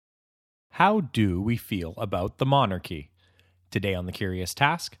How do we feel about the monarchy? Today on The Curious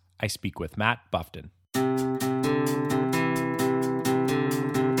Task, I speak with Matt Bufton.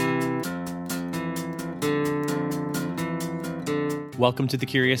 Welcome to The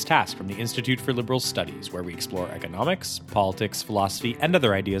Curious Task from the Institute for Liberal Studies, where we explore economics, politics, philosophy, and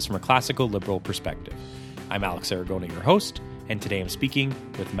other ideas from a classical liberal perspective. I'm Alex Aragona, your host, and today I'm speaking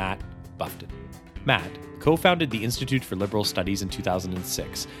with Matt Bufton. Matt co-founded the Institute for Liberal Studies in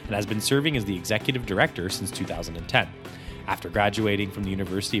 2006 and has been serving as the executive director since 2010. After graduating from the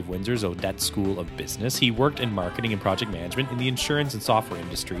University of Windsor's Odette School of Business, he worked in marketing and project management in the insurance and software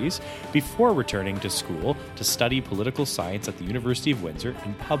industries before returning to school to study political science at the University of Windsor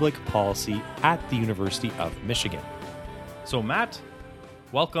and public policy at the University of Michigan. So Matt,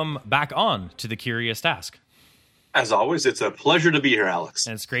 welcome back on to The Curious Task. As always, it's a pleasure to be here, Alex.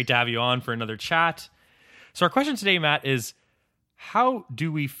 And it's great to have you on for another chat. So our question today, Matt, is how do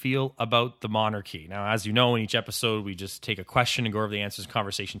we feel about the monarchy? Now, as you know, in each episode, we just take a question and go over the answers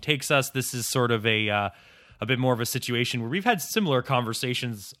conversation takes us. This is sort of a bit more of a situation where we've had similar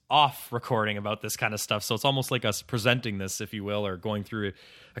conversations off recording about this kind of stuff. So it's almost like us presenting this, if you will, or going through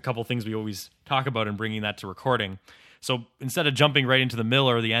a couple things we always talk about and bringing that to recording. So instead of jumping right into the middle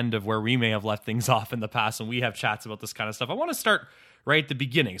or the end of where we may have left things off in the past and we have chats about this kind of stuff, I want to start right at the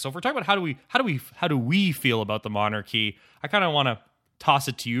beginning. So if we're talking about how do we feel about the monarchy, I kind of want to toss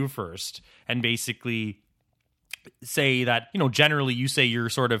it to you first and basically say that, generally you say you're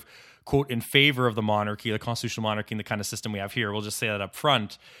sort of, quote, in favor of the monarchy, the constitutional monarchy and the kind of system we have here. We'll just say that up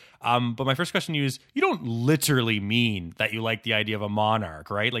front. But my first question to you is, you don't literally mean that you like the idea of a monarch,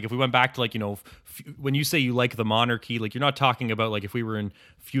 right? Like if we went back to when you say you like the monarchy, like you're not talking about like if we were in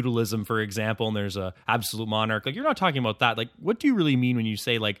feudalism, for example, and there's a absolute monarch, like you're not talking about that. Like what do you really mean when you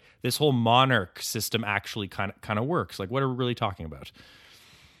say like this whole monarch system actually kind of works? Like what are we really talking about?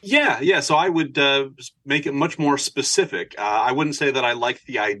 Yeah. So I would make it much more specific. I wouldn't say that I like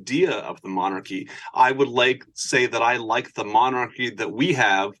the idea of the monarchy. I would say that I like the monarchy that we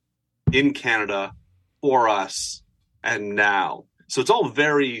have in Canada for us and now. So it's all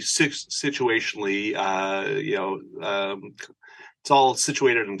very situationally, it's all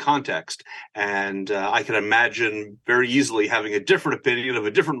situated in context. And I can imagine very easily having a different opinion of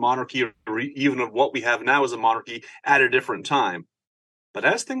a different monarchy or even of what we have now as a monarchy at a different time. But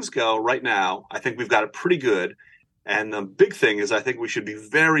as things go right now, I think we've got it pretty good. And the big thing is I think we should be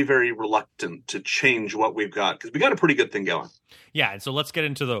very, very reluctant to change what we've got because we got a pretty good thing going. Yeah, and so let's get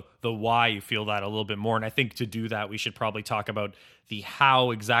into the why you feel that a little bit more. And I think to do that, we should probably talk about the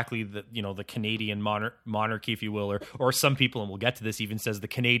how exactly the Canadian monarchy, if you will, or some people, and we'll get to this, even says the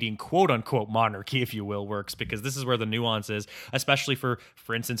Canadian quote unquote monarchy, if you will, works, because this is where the nuance is, especially for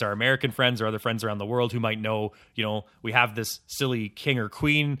instance, our American friends or other friends around the world who might know, we have this silly king or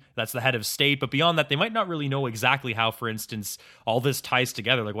queen that's the head of state, but beyond that, they might not really know exactly how, for instance, all this ties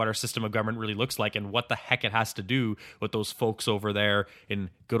together, like what our system of government really looks like and what the heck it has to do with those folks over there in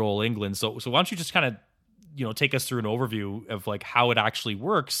good old England. So why don't you just kind of take us through an overview of like how it actually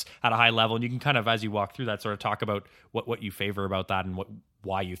works at a high level, and you can kind of, as you walk through that, sort of talk about what you favor about that and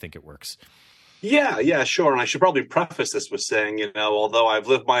why you think it works. Yeah, sure. And I should probably preface this with saying, although I've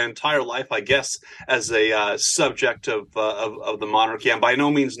lived my entire life, I guess, as a subject of the monarchy, I'm by no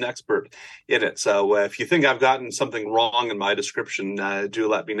means an expert in it. So if you think I've gotten something wrong in my description, do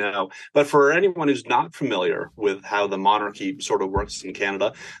let me know. But for anyone who's not familiar with how the monarchy sort of works in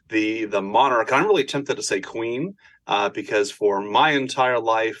Canada, the monarch, I'm really tempted to say queen, because for my entire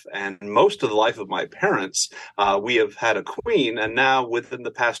life and most of the life of my parents, we have had a queen, and now within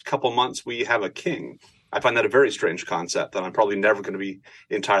the past couple months, we have a king. I find that a very strange concept that I'm probably never going to be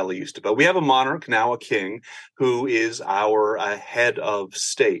entirely used to. But we have a monarch, now a king, who is our head of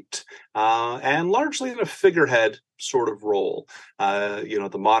state, and largely in a figurehead sort of role.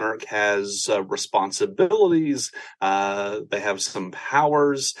 The monarch has responsibilities, they have some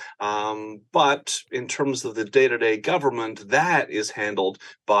powers, but in terms of the day-to-day government, that is handled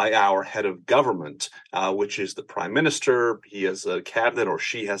by our head of government, which is the prime minister. He has a cabinet, or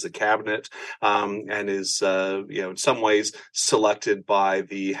she has a cabinet, and is, in some ways selected by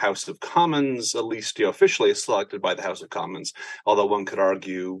the House of Commons, at least officially selected by the House of Commons, although one could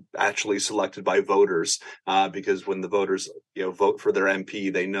argue actually selected by voters, because when the voters vote for their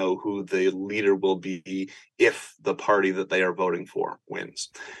MP, they know who the leader will be if the party that they are voting for wins.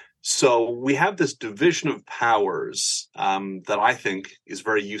 So we have this division of powers that I think is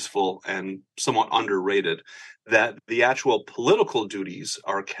very useful and somewhat underrated. That the actual political duties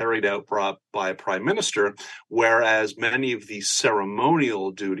are carried out by a prime minister, whereas many of the ceremonial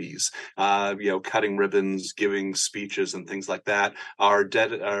duties, cutting ribbons, giving speeches, and things like that, are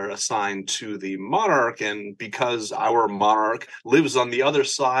assigned to the monarch. And because our monarch lives on the other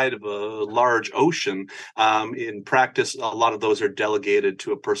side of a large ocean, in practice, a lot of those are delegated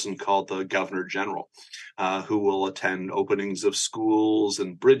to a person called the Governor General, who will attend openings of schools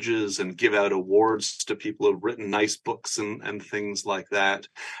and bridges and give out awards to people who have written nice books and things like that.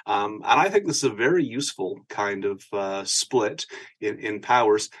 And I think this is a very useful kind of split in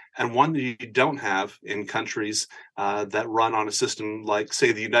powers, and one that you don't have in countries that run on a system like,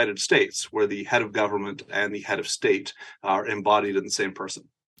 say, the United States, where the head of government and the head of state are embodied in the same person.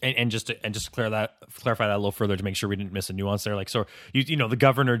 And just to clarify that a little further to make sure we didn't miss a nuance there. Like, so the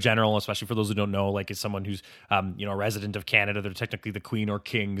Governor General, especially for those who don't know, like, is someone who's a resident of Canada. They're technically the Queen or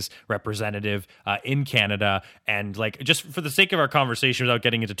King's representative in Canada. And like, just for the sake of our conversation, without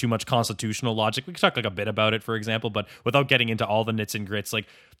getting into too much constitutional logic, we could talk like a bit about it, for example, but without getting into all the nits and grits, like,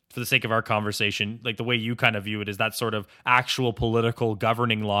 for the sake of our conversation, like the way you kind of view it is that sort of actual political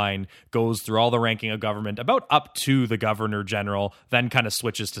governing line goes through all the ranking of government about up to the Governor General, then kind of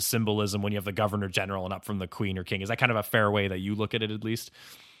switches to symbolism when you have the Governor General and up from the Queen or King. Is that kind of a fair way that you look at it, at least?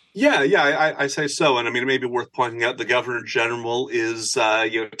 Yeah, I say so. And I mean, it may be worth pointing out the Governor General is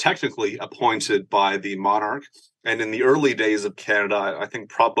technically appointed by the monarch. And in the early days of Canada, I think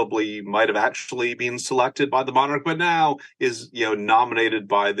probably might have actually been selected by the monarch, but now is nominated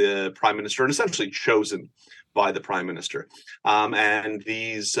by the prime minister and essentially chosen by the prime minister. And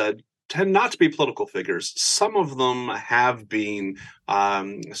these tend not to be political figures. Some of them have been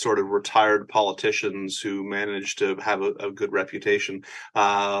sort of retired politicians who managed to have a good reputation.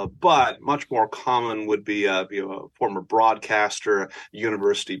 But much more common would be a former broadcaster,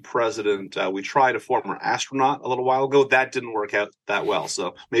 university president. We tried a former astronaut a little while ago. That didn't work out that well.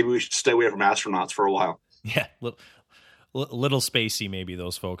 So maybe we should stay away from astronauts for a while. Yeah. Little spacey, maybe,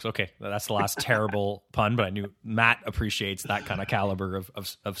 those folks. Okay, that's the last terrible pun, but I knew Matt appreciates that kind of caliber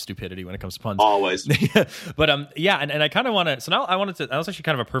of stupidity when it comes to puns. Always. But and I kind of want to. So now that was actually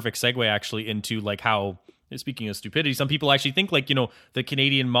kind of a perfect segue actually into like how. Speaking of stupidity, some people actually think like, the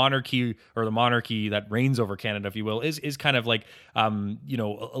Canadian monarchy or the monarchy that reigns over Canada, if you will, is kind of like, a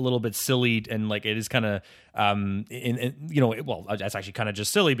little bit silly. And like, it is kind of, that's actually kind of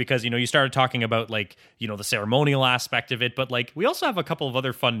just silly because, you started talking about like, the ceremonial aspect of it. But like, we also have a couple of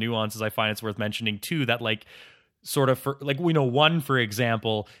other fun nuances I find it's worth mentioning too, that like, sort of for like, we know one, for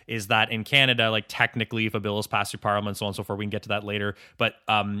example, is that in Canada, like technically if a bill is passed through Parliament, so on and so forth, we can get to that later. But,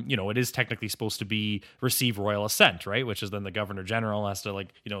 it is technically supposed to receive royal assent, right? Which is then the Governor General has to like,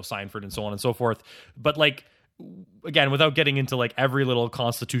 sign for it and so on and so forth. But like, again, without getting into like every little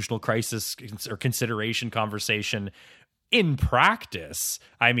constitutional crisis or consideration conversation, in practice,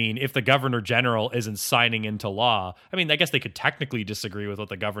 I mean, if the Governor General isn't signing into law, I mean, I guess they could technically disagree with what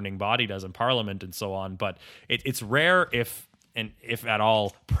the governing body does in Parliament and so on, but it's rare if at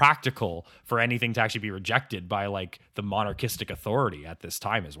all practical for anything to actually be rejected by like the monarchistic authority at this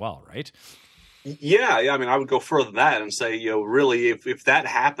time as well, right? Yeah. I mean, I would go further than that and say, really, if that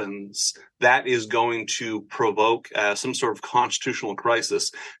happens, that is going to provoke some sort of constitutional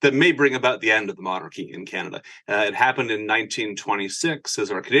crisis that may bring about the end of the monarchy in Canada. It happened in 1926,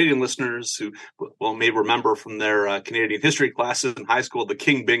 as our Canadian listeners who may remember from their Canadian history classes in high school. The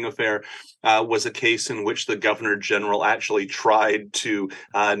King Byng affair was a case in which the Governor General actually tried to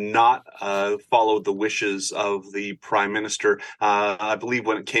not follow the wishes of the Prime Minister. I believe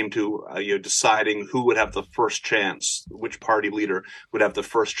when it came to deciding who would have the first chance, which party leader would have the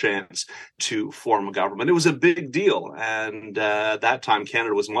first chance to form a government. It was a big deal. And at that time,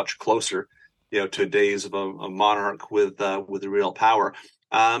 Canada was much closer, to days of a monarch with real power.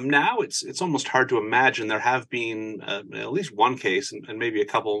 Now it's almost hard to imagine. There have been at least one case and maybe a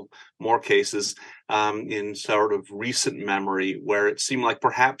couple more cases in sort of recent memory where it seemed like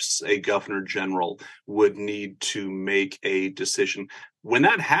perhaps a Governor General would need to make a decision. When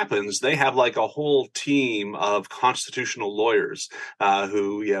that happens, they have like a whole team of constitutional lawyers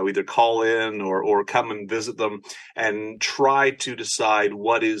who either call in or come and visit them and try to decide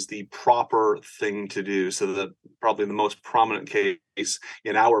what is the proper thing to do. So that probably the most prominent case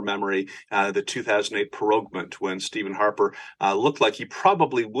in our memory, the 2008 proroguement, when Stephen Harper looked like he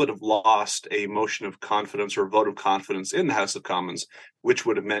probably would have lost a motion of confidence or a vote of confidence in the House of Commons, which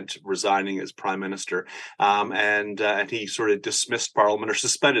would have meant resigning as prime minister. And he sort of dismissed Parliament, or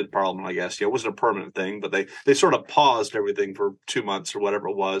suspended Parliament, I guess. It wasn't a permanent thing, but they sort of paused everything for 2 months or whatever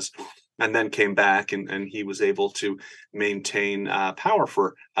it was, and then came back, and he was able to maintain power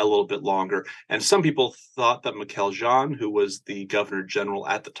for a little bit longer. And some people thought that Jean, who was the Governor General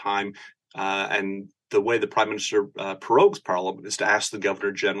at the time, and the way the Prime Minister prorogues Parliament is to ask the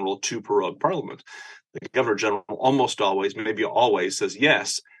Governor General to prorogue Parliament. The Governor General almost always, maybe always, says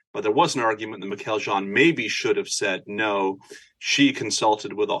yes, but there was an argument that Jean maybe should have said no. She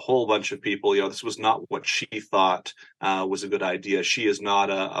consulted with a whole bunch of people. This was not what she thought was a good idea. She is not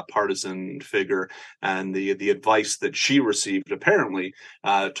a partisan figure, and the advice that she received apparently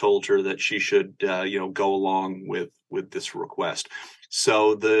told her that she should go along with this request.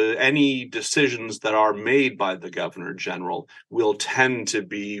 So any decisions that are made by the Governor General will tend to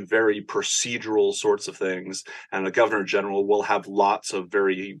be very procedural sorts of things, and the Governor General will have lots of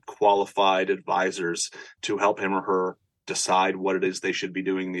very qualified advisors to help him or her decide what it is they should be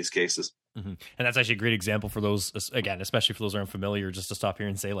doing in these cases. Mm-hmm. And that's actually a great example for those, again, especially for those who are unfamiliar, just to stop here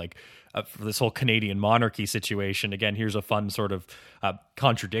and say, for this whole Canadian monarchy situation, again, here's a fun sort of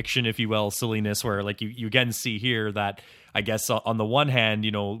contradiction, if you will, silliness, where you again see here that, I guess, on the one hand,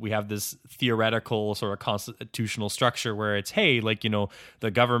 we have this theoretical sort of constitutional structure where it's, hey,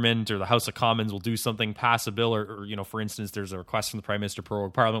 the government or the House of Commons will do something, pass a bill, or for instance, there's a request from the Prime Minister,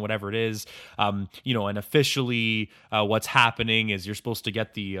 prorogue Parliament, whatever it is, and officially what's happening is you're supposed to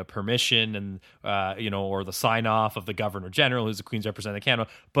get the permission and or the sign off of the Governor General, who's the Queen's representative in Canada.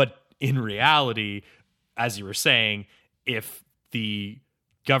 But in reality, as you were saying, if the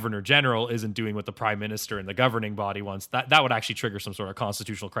Governor General isn't doing what the Prime Minister and the governing body wants, that would actually trigger some sort of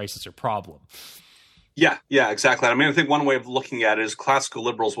constitutional crisis or problem. Yeah, exactly. I mean, I think one way of looking at it is classical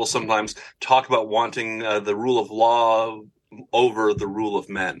liberals will sometimes talk about wanting the rule of law over the rule of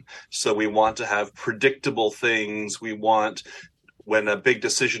men. So we want to have predictable things. We want, when a big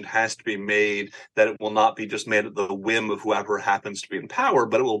decision has to be made, that it will not be just made at the whim of whoever happens to be in power,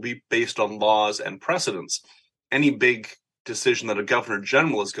 but it will be based on laws and precedents. Any big decision that a Governor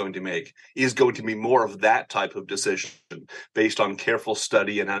General is going to make is going to be more of that type of decision, based on careful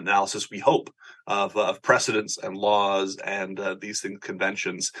study and analysis, we hope, of precedents and laws and these things,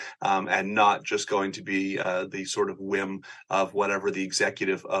 conventions, and not just going to be the sort of whim of whatever the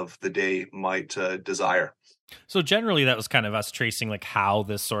executive of the day might desire. So generally, that was kind of us tracing how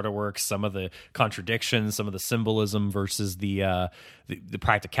this sort of works, some of the contradictions, some of the symbolism versus the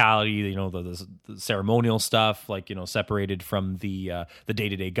practicality, the ceremonial stuff, separated from the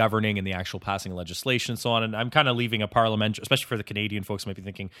day-to-day governing and the actual passing of legislation and so on. And I'm kind of leaving a parliamentary, especially for the Canadian folks who might be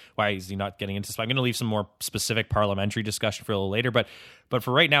thinking, why is he not getting into this? I'm going to leave some more specific parliamentary discussion for a little later. But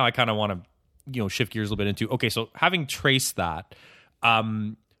for right now, I kind of want to shift gears a little bit into, okay, so having traced that,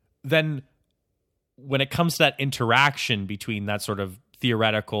 then when it comes to that interaction between that sort of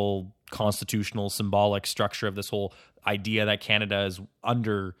theoretical, constitutional, symbolic structure of this whole idea that Canada is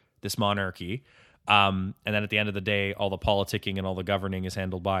under this monarchy, and then at the end of the day, all the politicking and all the governing is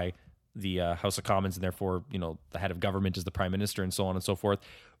handled by the House of Commons, and therefore, the head of government is the Prime Minister, and so on and so forth.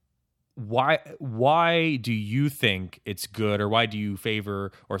 Why do you think it's good, or why do you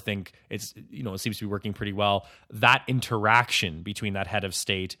favor or think it's, it seems to be working pretty well, that interaction between that head of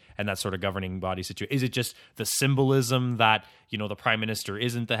state and that sort of governing body situation? Is it just the symbolism that, the Prime Minister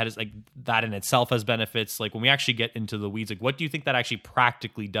isn't the head, is that in itself has benefits? When we actually get into the weeds, what do you think that actually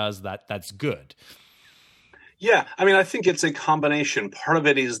practically does that's good? Yeah, I mean, I think it's a combination. Part of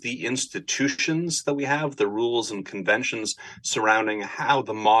it is the institutions that we have, the rules and conventions surrounding how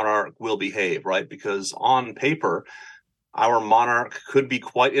the monarch will behave, right? Because on paper, our monarch could be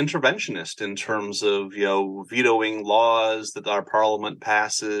quite interventionist in terms of, vetoing laws that our parliament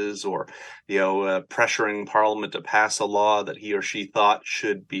passes, or, pressuring parliament to pass a law that he or she thought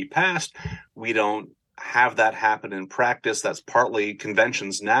should be passed. We don't have that happen in practice. That's partly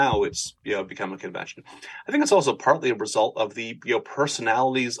conventions now. It's become a convention. I think it's also partly a result of the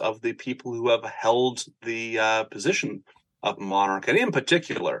personalities of the people who have held the position of monarch, and in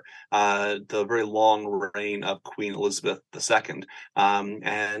particular, the very long reign of Queen Elizabeth II.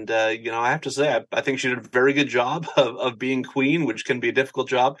 I have to say, I think she did a very good job of being queen, which can be a difficult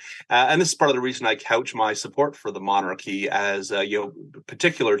job. And this is part of the reason I couch my support for the monarchy as,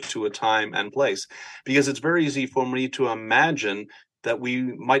 particular to a time and place, because it's very easy for me to imagine that we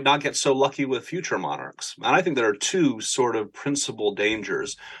might not get so lucky with future monarchs. And I think there are two sort of principal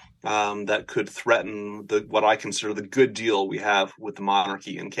dangers. that could threaten what I consider the good deal we have with the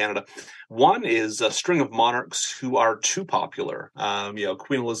monarchy in Canada. One is a string of monarchs who are too popular.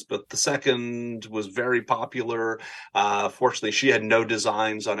 Queen Elizabeth II was very popular. Fortunately, she had no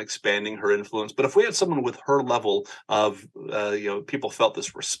designs on expanding her influence. But if we had someone with her level of, people felt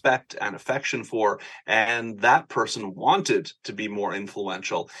this respect and affection for, and that person wanted to be more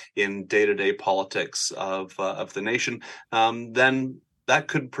influential in day-to-day politics of the nation, then that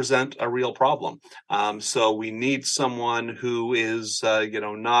could present a real problem. So we need someone who is,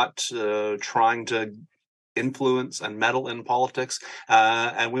 not trying to influence and meddle in politics.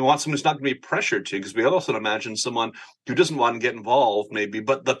 And we want someone who's not going to be pressured to, because we also imagine someone who doesn't want to get involved, maybe,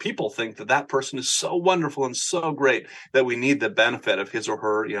 but the people think that person is so wonderful and so great that we need the benefit of his or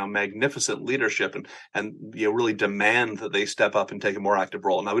her, magnificent leadership and really demand that they step up and take a more active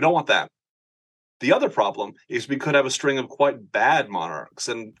role. Now, we don't want that. The other problem is we could have a string of quite bad monarchs,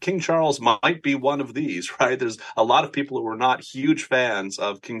 and King Charles might be one of these, right? There's a lot of people who were not huge fans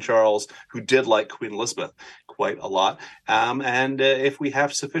of King Charles who did like Queen Elizabeth quite a lot. And if we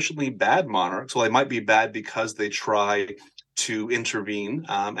have sufficiently bad monarchs, well, they might be bad because they try to intervene.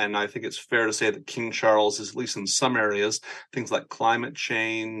 And I think it's fair to say that King Charles is, at least in some areas, things like climate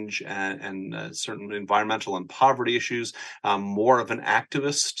change and certain environmental and poverty issues, more of an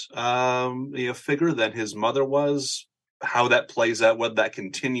activist figure than his mother was. How that plays out, whether that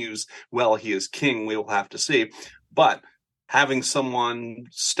continues while he is king, we will have to see. But having someone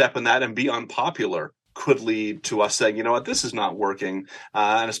step in that and be unpopular could lead to us saying, you know what, this is not working.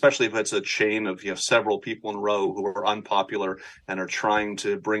 And especially if it's a chain of several people in a row who are unpopular and are trying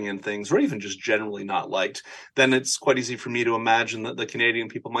to bring in things, or even just generally not liked, then it's quite easy for me to imagine that the Canadian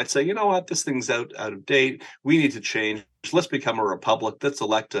people might say, you know what, this thing's out of date. We need to change. Let's become a republic. Let's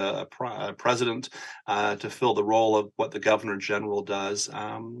elect a president to fill the role of what the governor general does.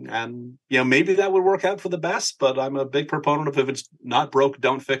 And maybe that would work out for the best, but I'm a big proponent of, if it's not broke,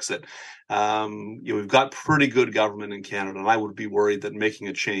 don't fix it. We've got pretty good government in Canada, and I would be worried that making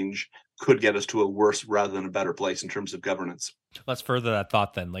a change could get us to a worse rather than a better place in terms of governance. Let's further that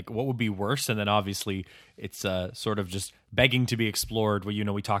thought then. Like, what would be worse? And then obviously it's sort of just begging to be explored. Where,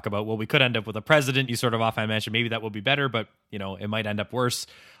 we talk about, well, we could end up with a president. You sort of offhand mentioned maybe that will be better, but, it might end up worse.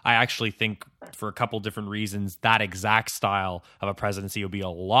 I actually think, for a couple different reasons, that exact style of a presidency would be a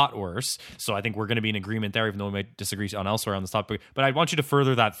lot worse. So I think we're going to be in agreement there, even though we might disagree on elsewhere on this topic. But I want you to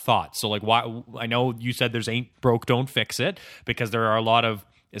further that thought. So, like, why? I know you said there's ain't broke, don't fix it, because there are a lot of,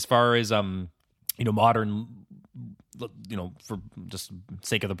 as far as modern, for just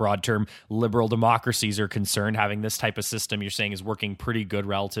sake of the broad term, liberal democracies are concerned, having this type of system you're saying is working pretty good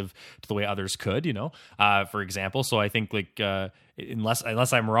relative to the way others could, for example. So I think,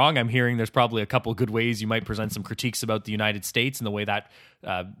 unless I'm wrong, I'm hearing there's probably a couple good ways you might present some critiques about the United States and the way that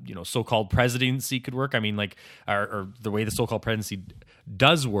so-called presidency could work. I mean, or the way the so-called presidency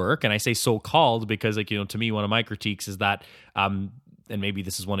does work. And I say so-called because, to me, one of my critiques is that, and maybe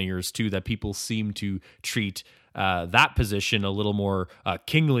this is one of yours too, that people seem to treat that position a little more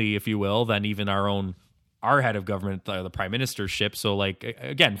kingly, if you will, than even our head of government, the prime ministership. So,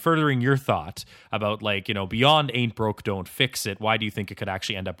 again, furthering your thought about, beyond ain't broke, don't fix it, why do you think it could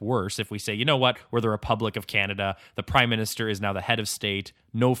actually end up worse if we say, you know what, we're the Republic of Canada, the prime minister is now the head of state,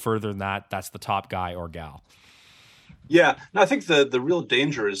 no further than that, that's the top guy or gal? Yeah, no, I think the real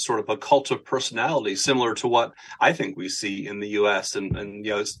danger is sort of a cult of personality, similar to what I think we see in the U.S. And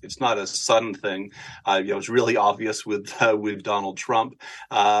it's not a sudden thing. It's really obvious with Donald Trump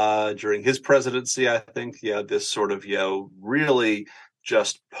during his presidency. I think this sort of really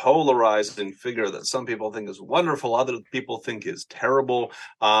just polarizing figure that some people think is wonderful, other people think is terrible.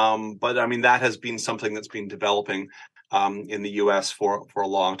 But I mean, that has been something that's been developing in the U.S. for a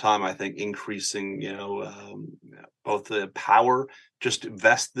long time. I think increasing, both the power just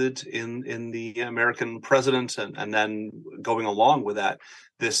vested in the American president, and then going along with that,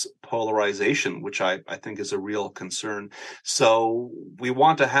 this polarization, which I think is a real concern. So we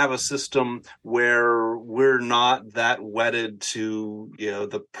want to have a system where we're not that wedded to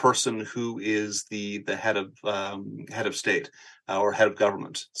the person who is the head of state or head of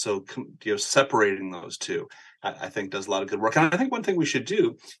government. So separating those two, I think, does a lot of good work. And I think one thing we should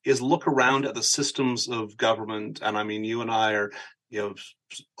do is look around at the systems of government. And I mean, you and I are,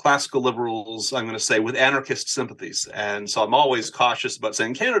 classical liberals, I'm going to say, with anarchist sympathies. And so I'm always cautious about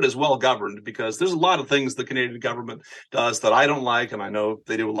saying Canada is well governed, because there's a lot of things the Canadian government does that I don't like. And I know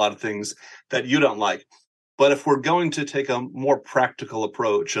they do a lot of things that you don't like. But if we're going to take a more practical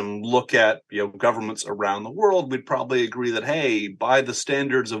approach and look at governments around the world, we'd probably agree that, hey, by the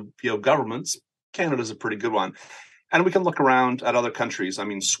standards of governments, Canada's a pretty good one. And we can look around at other countries. I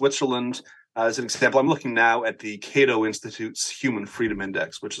mean, Switzerland, as an example, I'm looking now at the Cato Institute's Human Freedom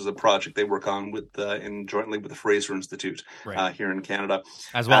Index, which is a project they work on jointly with the Fraser Institute here in Canada,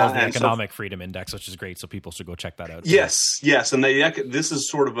 as well as the Economic Freedom Index, which is great. So people should go check that out. Yes, and this is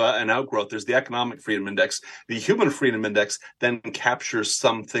sort of an outgrowth. There's the Economic Freedom Index. The Human Freedom Index then captures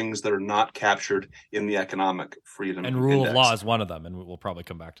some things that are not captured in the Economic Freedom Index. And rule of law is one of them, and we'll probably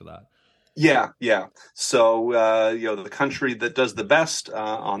come back to that. Yeah. So, the country that does the best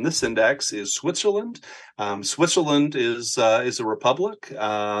on this index is Switzerland. Switzerland is a republic,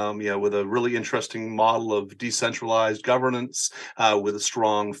 with a really interesting model of decentralized governance, with a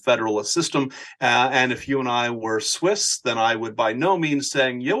strong federalist system. And if you and I were Swiss, then I would by no means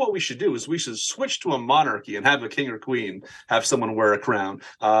saying, what we should do is we should switch to a monarchy and have a king or queen, have someone wear a crown.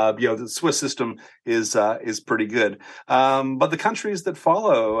 The Swiss system is pretty good. But the countries that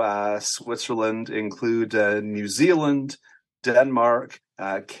follow Switzerland include New Zealand, Denmark,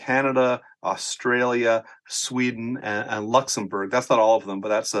 Canada, Australia, Sweden, and Luxembourg. That's not all of them, but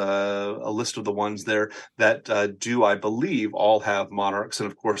that's a list of the ones there that do, I believe, all have monarchs. And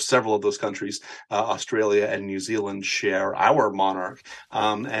of course, several of those countries, Australia and New Zealand, share our monarch.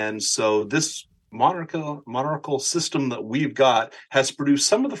 And so this monarchical system that we've got has produced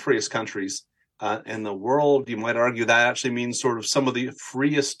some of the freest countries in the world. You might argue that actually means sort of some of the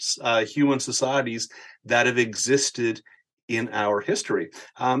freest human societies that have existed in our history.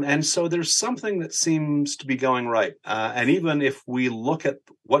 And so there's something that seems to be going right. And even if we look at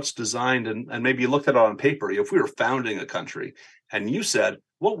what's designed and maybe you looked at it on paper, if we were founding a country and you said,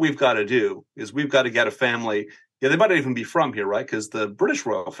 what we've got to do is we've got to get a family. Yeah, they might not even be from here, right? Because the British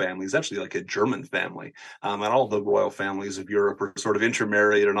royal family is actually like a German family. And all the royal families of Europe are sort of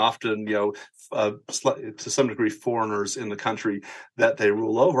intermarried and often, to some degree, foreigners in the country that they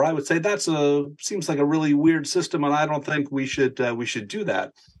rule over. I would say seems like a really weird system, and I don't think we should do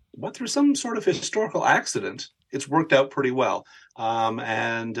that. But through some sort of historical accident, it's worked out pretty well.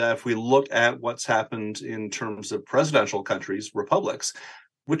 And if we look at what's happened in terms of presidential countries, republics,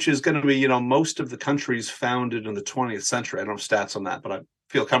 which is going to be, most of the countries founded in the 20th century. I don't have stats on that, but I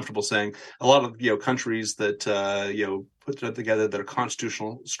feel comfortable saying a lot of, countries that, put together their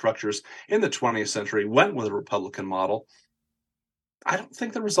constitutional structures in the 20th century went with a Republican model. I don't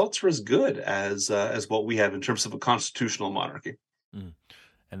think the results are as good as what we have in terms of a constitutional monarchy.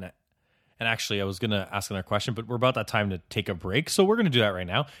 And actually, I was going to ask another question, but we're about that time to take a break. So we're going to do that right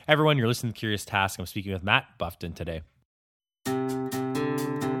now. Everyone, you're listening to Curious Task. I'm speaking with Matt Bufton today.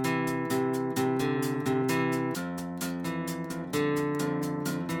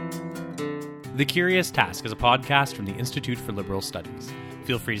 The Curious Task is a podcast from the Institute for Liberal Studies.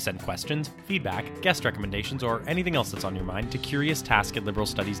 Feel free to send questions, feedback, guest recommendations, or anything else that's on your mind to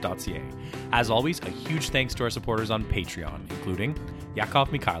curioustask@liberalstudies.ca. As always, a huge thanks to our supporters on Patreon, including Yakov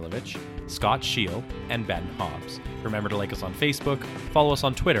Mikhailovich, Scott Scheel, and Ben Hobbs. Remember to like us on Facebook, follow us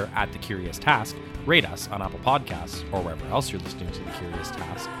on Twitter @The Curious Task, rate us on Apple Podcasts or wherever else you're listening to The Curious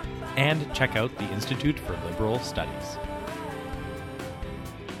Task, and check out the Institute for Liberal Studies.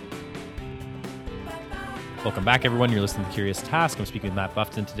 Welcome back, everyone. You're listening to Curious Task. I'm speaking with Matt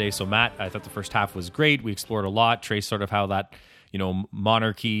Bufton today. So, Matt, I thought the first half was great. We explored a lot, traced sort of how that,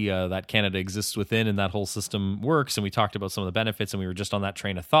 monarchy that Canada exists within and that whole system works. And we talked about some of the benefits, and we were just on that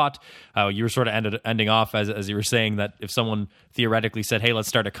train of thought. You were sort of ending off as you were saying that if someone theoretically said, hey, let's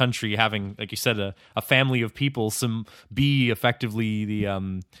start a country, having, like you said, a family of people, be effectively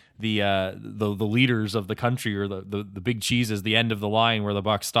the leaders of the country, or the big cheese is the end of the line where the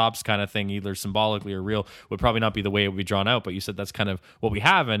buck stops kind of thing, either symbolically or real, would probably not be the way it would be drawn out. But you said that's kind of what we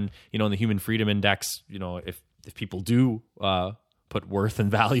have. And, in the Human Freedom Index, if people do put worth and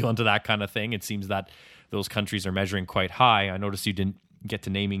value onto that kind of thing, it seems that those countries are measuring quite high. I noticed you didn't get to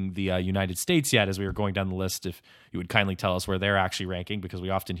naming the United States yet as we were going down the list. If you would kindly tell us where they're actually ranking, because we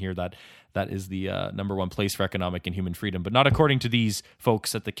often hear that is the number one place for economic and human freedom, but not according to these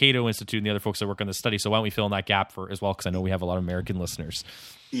folks at the Cato Institute and the other folks that work on this study. So why don't we fill in that gap as well, because I know we have a lot of American listeners.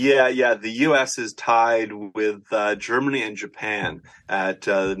 Yeah. The U.S. is tied with Germany and Japan at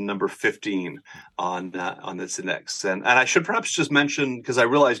number 15 on this index. And I should perhaps just mention, because I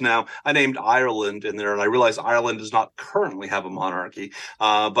realize now I named Ireland in there, and I realize Ireland does not currently have a monarchy.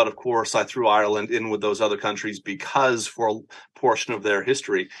 But of course, I threw Ireland in with those other countries because for a portion of their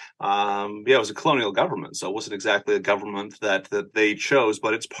history, it was a colonial government. So it wasn't exactly a government that they chose,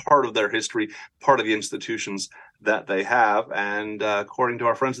 but it's part of their history, part of the institutions that they have. And according to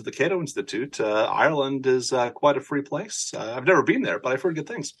our friends at the Cato Institute, Ireland is quite a free place. I've never been there, but I've heard good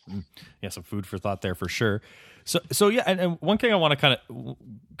things. Yeah, some food for thought there for sure. So yeah, and one thing I want to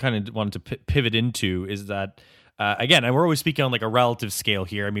kind of wanted to pivot into is that again, and we're always speaking on like a relative scale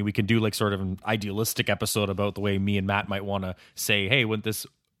here. I mean, we can do like sort of an idealistic episode about the way me and Matt might want to say, hey, wouldn't this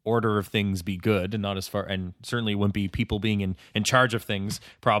order of things be good, and not as far, and certainly wouldn't be people being in charge of things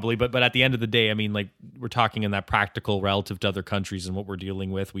probably, but at the end of the day, I mean, like, we're talking in that practical relative to other countries and what we're dealing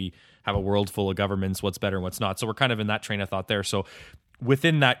with. We have a world full of governments, what's better and what's not, so we're kind of in that train of thought there. So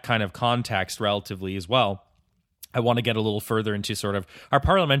within that kind of context relatively as well, I want to get a little further into sort of our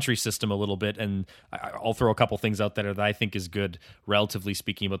parliamentary system a little bit, and I'll throw a couple things out there that I think is good, relatively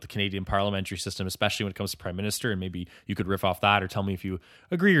speaking, about the Canadian parliamentary system, especially when it comes to Prime Minister, and maybe you could riff off that or tell me if you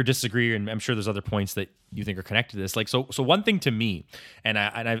agree or disagree, and I'm sure there's other points that you think are connected to this. Like, so one thing to me, and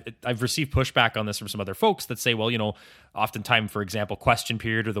I've received pushback on this from some other folks that say, well, you know, oftentimes, for example, question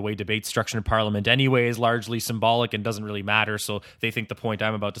period or the way debate's structured in Parliament anyway is largely symbolic and doesn't really matter, so they think the point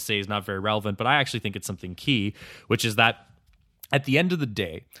I'm about to say is not very relevant, but I actually think it's something key, which is that at the end of the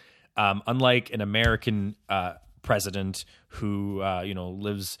day, unlike an American president who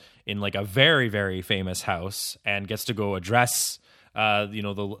lives in like a very, very famous house and gets to go address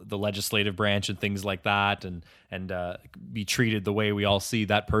the legislative branch and things like that, and be treated the way we all see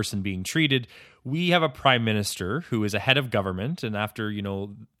that person being treated, we have a prime minister who is a head of government, and after,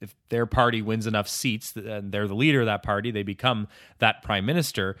 if their party wins enough seats and they're the leader of that party, they become that prime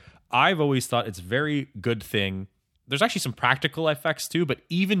minister. I've always thought it's a very good thing. There's actually some practical effects too, but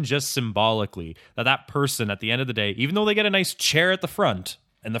even just symbolically, that person at the end of the day, even though they get a nice chair at the front,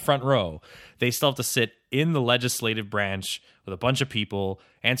 in the front row, they still have to sit in the legislative branch with a bunch of people,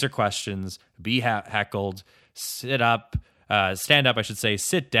 answer questions, be heckled, stand up, I should say,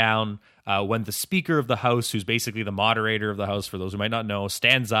 sit down. When the Speaker of the House, who's basically the moderator of the House, for those who might not know,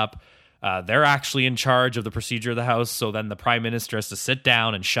 stands up, they're actually in charge of the procedure of the House, so then the Prime Minister has to sit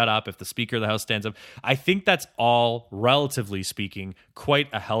down and shut up if the Speaker of the House stands up. I think that's all, relatively speaking, quite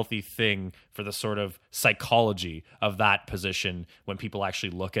a healthy thing for the sort of psychology of that position when people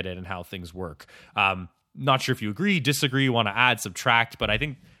actually look at it and how things work. Not sure if you agree, disagree, want to add, subtract, but I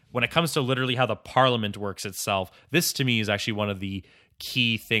think when it comes to literally how the Parliament works itself, this to me is actually one of the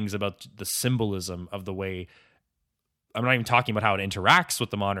key things about the symbolism of the way. I'm not even talking about how it interacts with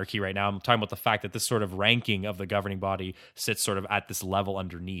the monarchy right now. I'm talking about the fact that this sort of ranking of the governing body sits sort of at this level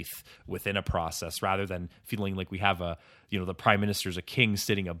underneath within a process, rather than feeling like we have the prime minister's a king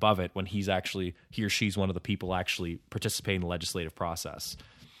sitting above it when he or she's one of the people actually participating in the legislative process.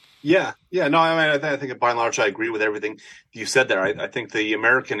 Yeah. No, I mean, I think by and large, I agree with everything you said there. I think the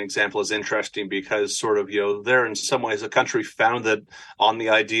American example is interesting because sort of, they're in some ways a country founded on the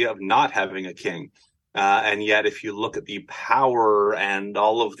idea of not having a king. And yet, if you look at the power and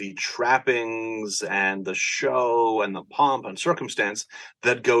all of the trappings and the show and the pomp and circumstance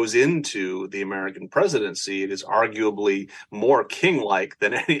that goes into the American presidency, it is arguably more king-like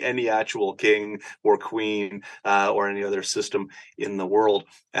than any actual king or queen or any other system in the world.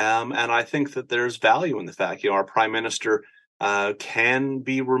 And I think that there's value in the fact, our prime minister can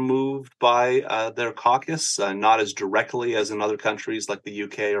be removed by their caucus, not as directly as in other countries like the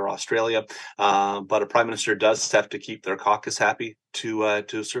UK or Australia, but a prime minister does have to keep their caucus happy to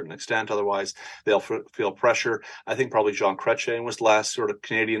a certain extent. Otherwise, they'll feel pressure. I think probably Jean Chrétien was the last sort of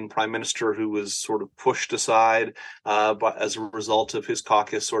Canadian prime minister who was sort of pushed aside, but as a result of his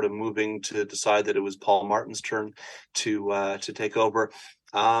caucus sort of moving to decide that it was Paul Martin's turn to take over.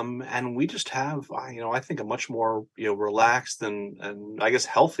 And we just have, I think a much more, relaxed and I guess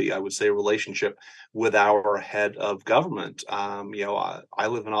healthy, I would say, relationship with our head of government. I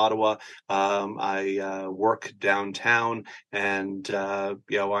live in Ottawa. I work downtown, and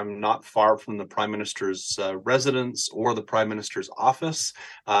I'm not far from the Prime Minister's residence or the Prime Minister's office.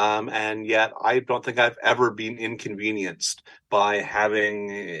 And yet, I don't think I've ever been inconvenienced by having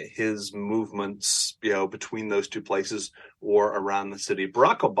his movements, between those two places or around the city.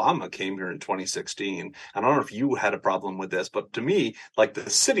 Barack Obama came here in 2016. I don't know if you had a problem with this, but to me, like, the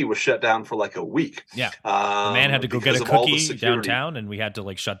city was shut down for like a week. Yeah. The man had to go get a cookie downtown, and we had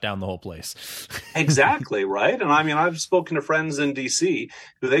to shut down the whole place. Exactly, right? And I mean, I've spoken to friends in DC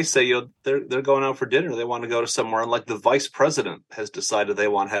who they say, they're going out for dinner. They want to go to somewhere, and like the vice president has decided they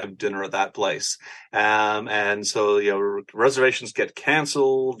want to have dinner at that place. And so, reservations get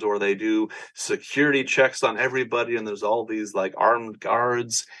canceled, or they do security checks on everybody, and there's all these like armed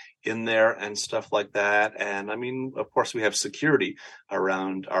guards in there and stuff like that. And I mean, of course, we have security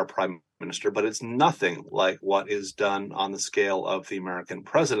around our prime minister, but it's nothing like what is done on the scale of the American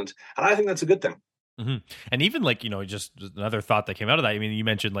president. And I think that's a good thing. hmm And even like, just another thought that came out of that. I mean, you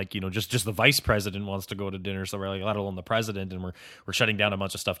mentioned like, just the vice president wants to go to dinner somewhere, like let alone the president, and we're shutting down a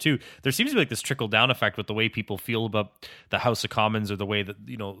bunch of stuff too. There seems to be like this trickle down effect with the way people feel about the House of Commons, or the way that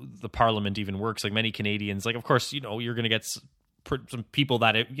the Parliament even works. Like many Canadians, like of course you're going to get some people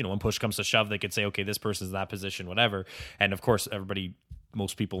that when push comes to shove, they could say, okay, this person's in that position, whatever. And of course,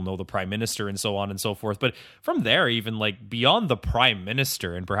 most people know the prime minister and so on and so forth. But from there, even like beyond the prime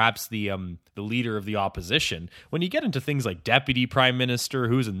minister and perhaps the leader of the opposition, when you get into things like deputy prime minister,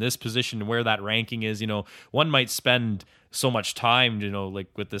 who's in this position and where that ranking is, one might spend so much time, like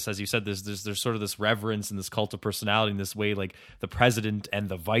with this, as you said, there's sort of this reverence and this cult of personality in this way, like the president and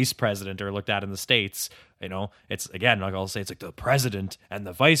the vice president are looked at in the States. It's again, like I'll say, it's like the president and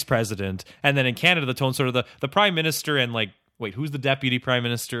the vice president. And then in Canada, the tone sort of the prime minister and like, wait, who's the deputy prime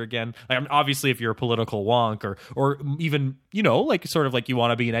minister again? Like, obviously, if you're a political wonk or even, like sort of like you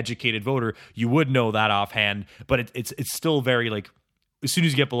want to be an educated voter, you would know that offhand. But it's still very like, as soon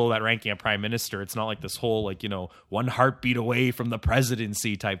as you get below that ranking of prime minister, it's not like this whole like, one heartbeat away from the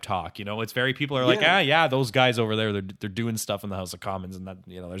presidency type talk. It's very, people are like, yeah, those guys over there, they're doing stuff in the House of Commons, and that,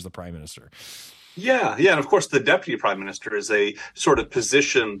 there's the prime minister. Yeah, and of course the deputy prime minister is a sort of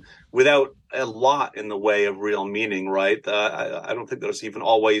position without a lot in the way of real meaning, right? I don't think there's even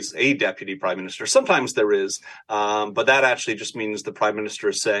always a deputy prime minister. Sometimes there is, but that actually just means the prime minister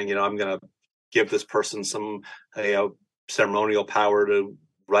is saying, I'm going to give this person some ceremonial power to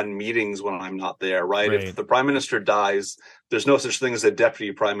run meetings when I'm not there, right? If the prime minister dies, there's no such thing as a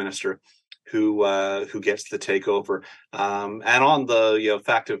deputy prime minister who gets the takeover. And on the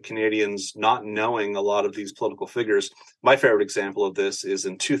fact of Canadians not knowing a lot of these political figures, my favorite example of this is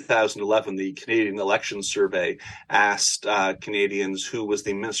in 2011, the Canadian Election Survey asked Canadians who was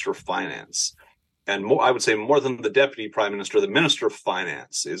the Minister of Finance. And I would say more than the deputy prime minister, the minister of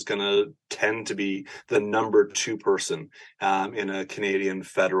finance is going to tend to be the number two person in a Canadian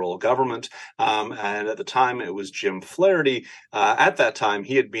federal government. And at the time, it was Jim Flaherty. At that time,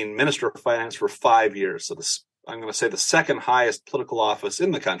 he had been minister of finance for 5 years. So I'm going to say the second highest political office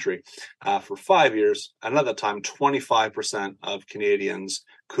in the country for 5 years. And at that time, 25% of Canadians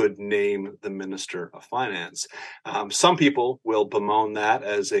could name the Minister of Finance. Some people will bemoan that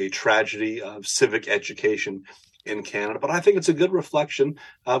as a tragedy of civic education in Canada, but I think it's a good reflection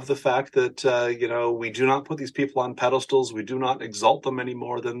of the fact that, we do not put these people on pedestals. We do not exalt them any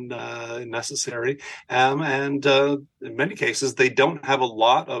more than necessary. And in many cases, they don't have a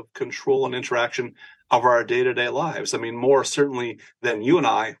lot of control and interaction of our day-to-day lives. I mean, more certainly than you and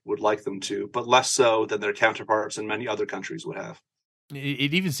I would like them to, but less so than their counterparts in many other countries would have.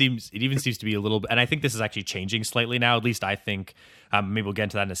 It even seems to be a little, and I think this is actually changing slightly now. At least I think. Maybe we'll get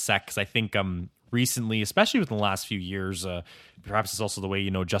into that in a sec, because I think recently, especially within the last few years, perhaps it's also the way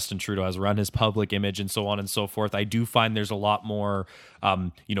Justin Trudeau has run his public image and so on and so forth. I do find there's a lot more,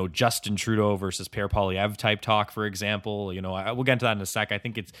 Justin Trudeau versus Pierre Poilievre type talk, for example. We'll get into that in a sec. I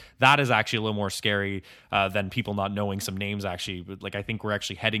think that is actually a little more scary than people not knowing some names. Actually, like I think we're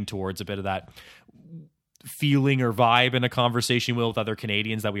actually heading towards a bit of that feeling or vibe in a conversation with other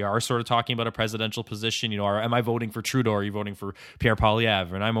Canadians, that we are sort of talking about a presidential position. Am I voting for Trudeau, or are you voting for Pierre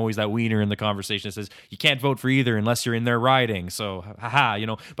Poilievre? And I'm always that wiener in the conversation that says you can't vote for either unless you're in their riding. So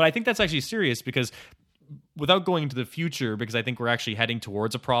but I think that's actually serious, because without going into the future, because I think we're actually heading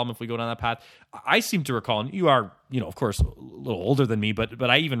towards a problem if we go down that path. I seem to recall, and you are, of course, a little older than me, but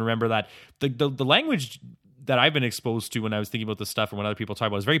I even remember that the language that I've been exposed to when I was thinking about this stuff and when other people talk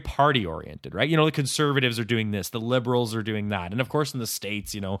about it is very party oriented, right? The conservatives are doing this, the liberals are doing that. And of course, in the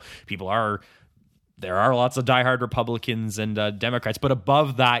States, there are lots of diehard Republicans and Democrats, but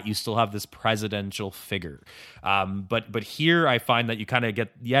above that, you still have this presidential figure. But here I find that you kind of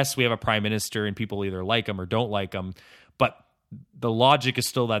get, yes, we have a prime minister and people either like him or don't like him, but the logic is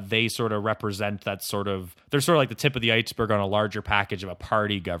still that they sort of represent that they're sort of like the tip of the iceberg on a larger package of a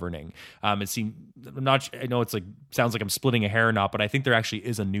party governing. It seems, I know it's like, sounds like I'm splitting a hair or not, but I think there actually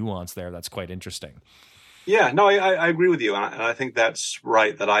is a nuance there that's quite interesting. Yeah, no, I agree with you. And I think that's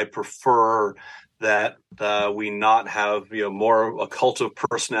right, that I prefer that we not have more a cult of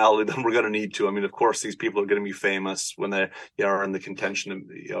personality than we're going to need to. I mean, of course, these people are going to be famous when they are in the contention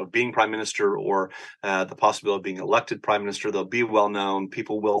of being prime minister, or the possibility of being elected prime minister. They'll be well known.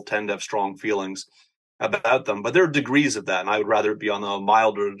 People will tend to have strong feelings. about them, but there are degrees of that, and I would rather it be on a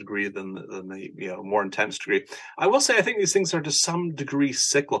milder degree than the more intense degree. I will say I think these things are to some degree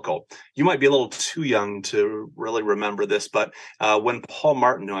cyclical. You might be a little too young to really remember this, but when Paul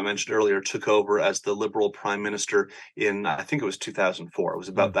Martin, who I mentioned earlier, took over as the Liberal Prime Minister in, I think it was 2004, it was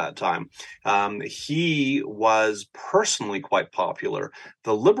about that time, he was personally quite popular.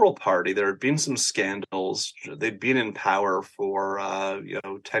 The Liberal Party, there had been some scandals. They'd been in power for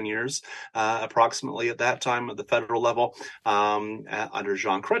 10 years approximately at that time at the federal level under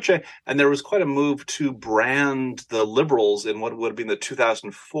Jean Chrétien, and there was quite a move to brand the Liberals in what would have been the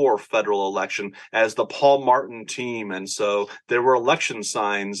 2004 federal election as the Paul Martin team. And so there were election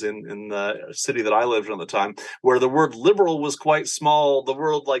signs in the city that I lived in at the time where the word liberal was quite small. The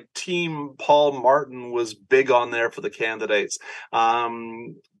word like Team Paul Martin was big on there for the candidates.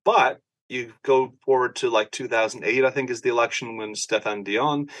 But you go forward to like 2008, I think, is the election when Stéphane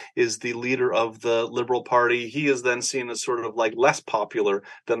Dion is the leader of the Liberal Party. He is then seen as sort of like less popular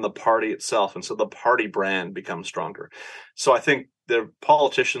than the party itself. And so the party brand becomes stronger. So I think the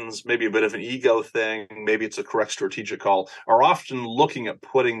politicians, maybe a bit of an ego thing, maybe it's a correct strategic call, are often looking at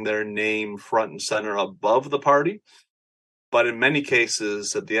putting their name front and center above the party. But in many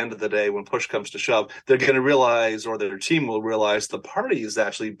cases, at the end of the day, when push comes to shove, they're going to realize, or their team will realize, the party is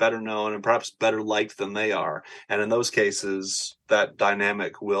actually better known and perhaps better liked than they are. And in those cases, that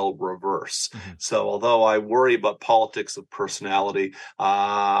dynamic will reverse. Mm-hmm. So although I worry about politics of personality,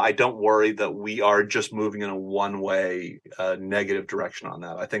 I don't worry that we are just moving in a one-way negative direction on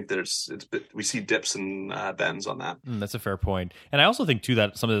that. I think we see dips and bends on that. That's a fair point. And I also think, too,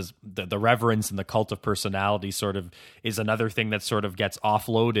 that some of the reverence and the cult of personality sort of is another thing that sort of gets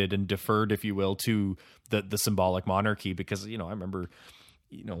offloaded and deferred, if you will, to the symbolic monarchy. Because, I remember,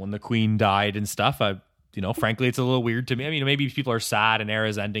 when the Queen died and stuff, frankly, it's a little weird to me. I mean, maybe people are sad and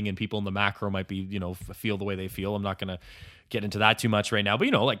era's ending and people in the macro might be, feel the way they feel. I'm not going to get into that too much right now.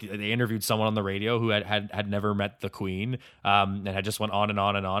 But, like they interviewed someone on the radio who had never met the Queen and had just went on and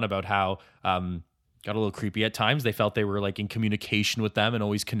on and on about how got a little creepy at times. They felt they were like in communication with them and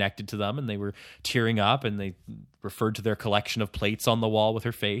always connected to them. And they were tearing up and they referred to their collection of plates on the wall with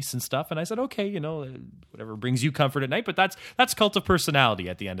her face and stuff. And I said, okay, whatever brings you comfort at night, but that's cult of personality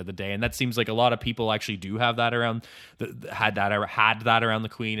at the end of the day. And that seems like a lot of people actually do have that around had that around the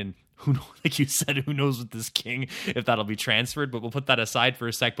Queen. And who knows, like you said, who knows with this king if that'll be transferred, but we'll put that aside for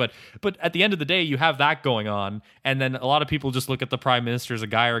a sec. But at the end of the day, you have that going on, and then a lot of people just look at the prime minister as a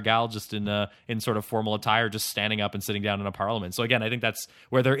guy or a gal just in sort of formal attire, just standing up and sitting down in a parliament. So again, I think that's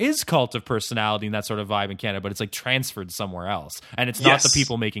where there is cult of personality and that sort of vibe in Canada, but it's like transferred somewhere else, and it's not the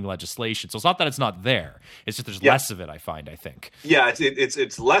people making legislation. So it's not that it's not there; it's just there's less of it. I think. Yeah,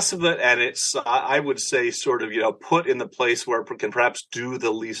 it's less of it, and it's I would say sort of put in the place where it can perhaps do the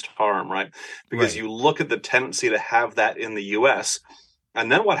least harm. Right? Because you look at the tendency to have that in the U.S.,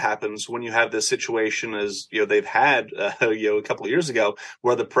 and then what happens when you have this situation as they've had a couple of years ago,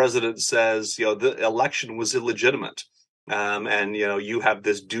 where the president says the election was illegitimate, and you have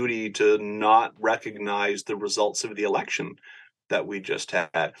this duty to not recognize the results of the election that we just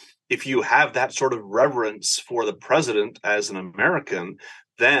had. If you have that sort of reverence for the president as an American,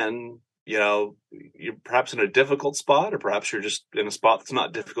 then you're perhaps in a difficult spot, or perhaps you're just in a spot that's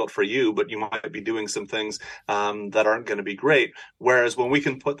not difficult for you, but you might be doing some things that aren't going to be great. Whereas when we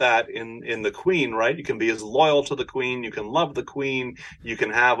can put that in the Queen, right, you can be as loyal to the Queen, you can love the Queen, you can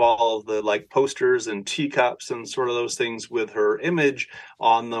have all of the like posters and teacups and sort of those things with her image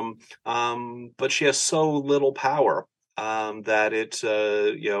on them, but she has so little power that it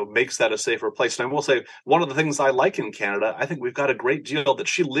makes that a safer place. And I will say, one of the things I like in Canada, I think we've got a great deal that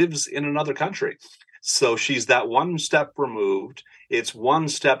she lives in another country. So she's that one step removed. It's one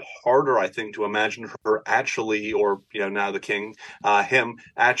step harder, I think, to imagine her actually, or now the king, him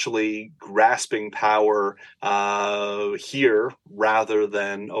actually grasping power here rather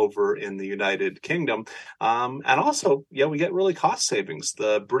than over in the United Kingdom. And also, we get really cost savings.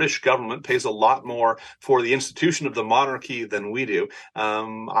 The British government pays a lot more for the institution of the monarchy than we do.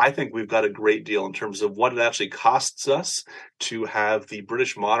 I think we've got a great deal in terms of what it actually costs us to have the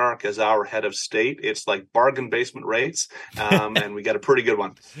British monarch as our head of state. It's like bargain basement rates, and we got a pretty good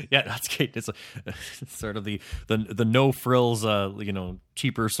one. Yeah, that's great. It's sort of the no frills,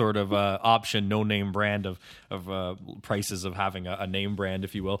 cheaper sort of option, no name brand of prices of having a name brand,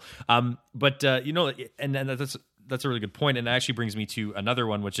 if you will. And that's a really good point, and it actually brings me to another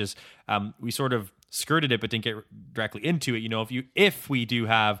one, which is we sort of skirted it but didn't get directly into it. If we do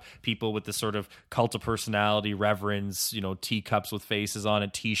have people with this sort of cult of personality, reverence, teacups with faces on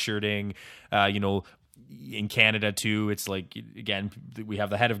it, t-shirting, in Canada too, it's like, again, we have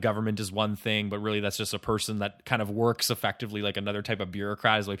the head of government is one thing, but really that's just a person that kind of works effectively like another type of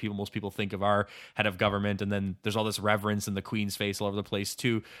bureaucrat is like most people think of our head of government. And then there's all this reverence in the Queen's face all over the place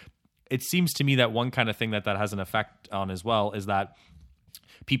too. It seems to me that one kind of thing that has an effect on as well is that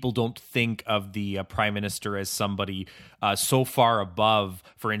people don't think of the prime minister as somebody so far above,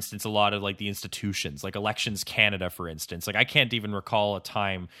 for instance, a lot of like the institutions, like Elections Canada, for instance. Like I can't even recall a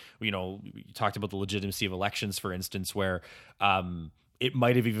time, you talked about the legitimacy of elections, for instance, where it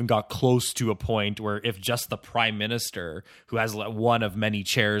might have even got close to a point where if just the prime minister, who has one of many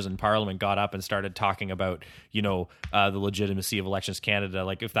chairs in Parliament, got up and started talking about, the legitimacy of Elections Canada,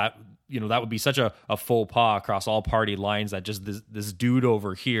 like if that, that would be such a faux pas across all party lines that just this dude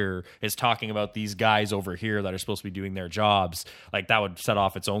over here is talking about these guys over here that are supposed to be doing their jobs. Like that would set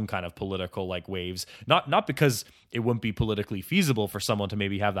off its own kind of political like waves. Not because it wouldn't be politically feasible for someone to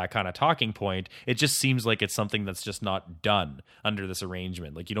maybe have that kind of talking point. It just seems like it's something that's just not done under this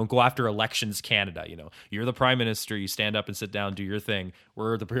arrangement. Like you don't go after Elections Canada. You're the prime minister. You stand up and sit down, do your thing.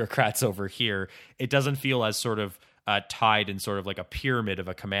 We're the bureaucrats over here. It doesn't feel as sort of tied in sort of like a pyramid of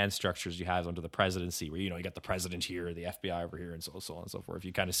a command structures you have under the presidency, where you got the president here, the FBI over here, and so on and so forth. If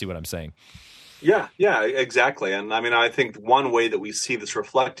you kind of see what I'm saying. Yeah, exactly. And I mean, I think one way that we see this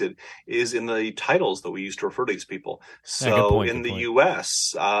reflected is in the titles that we use to refer to these people. So in the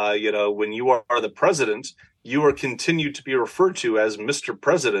U.S., when you are the president, you are continued to be referred to as Mr.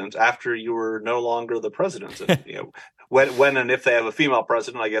 President after you were no longer the president. And, when and if they have a female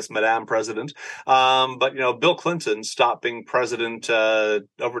president, I guess Madame President. But Bill Clinton stopped being president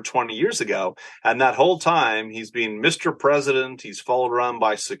over 20 years ago, and that whole time he's been Mr. President. He's followed around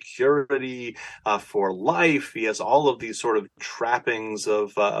by security for life. He has all of these sort of trappings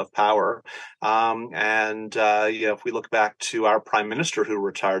of power. If we look back to our prime minister who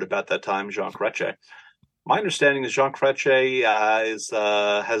retired about that time, Jean Chrétien. My understanding is Jean Chrétien has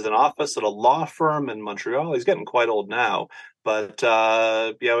an office at a law firm in Montreal. He's getting quite old now, but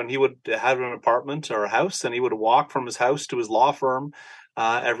and he would have an apartment or a house, and he would walk from his house to his law firm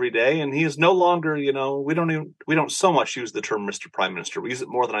every day. And he is no longer, we don't so much use the term Mr. Prime Minister. We use it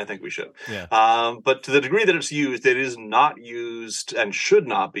more than I think we should. Yeah. But to the degree that it's used, it is not used and should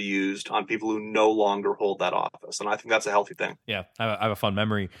not be used on people who no longer hold that office. And I think that's a healthy thing. Yeah. I have a fun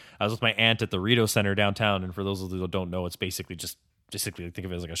memory. I was with my aunt at the Rideau Center downtown. And for those of you who don't know, it's basically think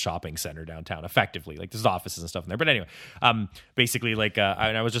of it as like a shopping center downtown, effectively. Like there's offices and stuff in there. But anyway, basically like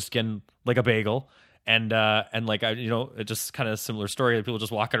I was just getting like a bagel. And like it just kind of similar story. People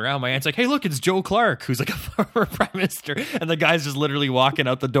just walking around. My aunt's like, "Hey, look, it's Joe Clark, who's like a former prime minister." And the guy's just literally walking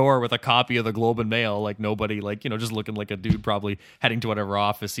out the door with a copy of the Globe and Mail, like nobody, like just looking like a dude probably heading to whatever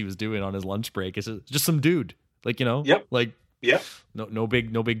office he was doing on his lunch break. It's just some dude, like Yep. like yeah, no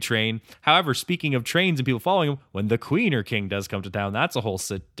big train. However, speaking of trains and people following him, when the Queen or King does come to town, that's a whole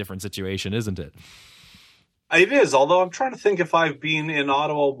different situation, isn't it? It is, although I'm trying to think if I've been in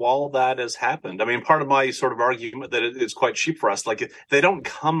Ottawa while that has happened. I mean, part of my sort of argument that it's quite cheap for us, like they don't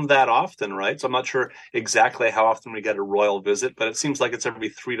come that often, right? So I'm not sure exactly how often we get a royal visit, but it seems like it's every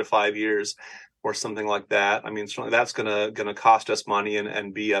 3 to 5 years or something like that. I mean, certainly that's gonna cost us money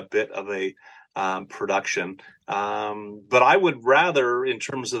and be a bit of a production. But I would rather, in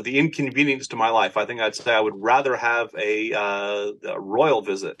terms of the inconvenience to my life, I think I'd say I would rather have a royal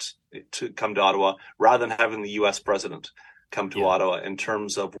visit to come to Ottawa rather than having the U.S. president come to Ottawa in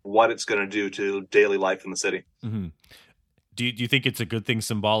terms of what it's going to do to daily life in the city. Mm-hmm. Do you think it's a good thing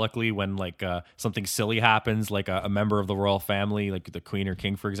symbolically when like something silly happens, like a member of the royal family, like the Queen or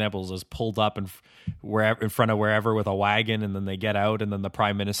King, for example, is pulled up in front of wherever with a wagon, and then they get out, and then the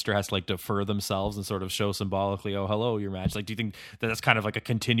prime minister has to like defer themselves and sort of show symbolically, "Oh, hello, your Majesty." Like, do you think that that's kind of like a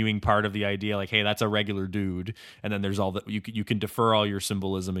continuing part of the idea, like, hey, that's a regular dude, and then there's all that you can defer all your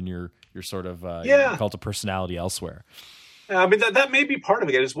symbolism and your sort of cult of personality elsewhere? I mean, that may be part of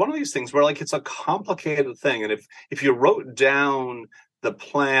it. It's one of these things where, like, it's a complicated thing. And if you wrote down the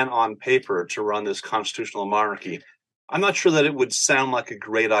plan on paper to run this constitutional monarchy, I'm not sure that it would sound like a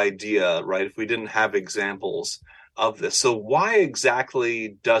great idea, right, if we didn't have examples of this. So why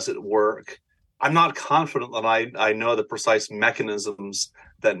exactly does it work? I'm not confident that I know the precise mechanisms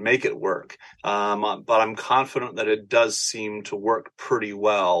that make it work, but I'm confident that it does seem to work pretty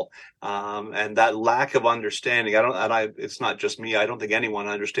well. And that lack of understanding, it's not just me. I don't think anyone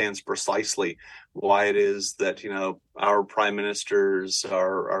understands precisely why it is that our prime ministers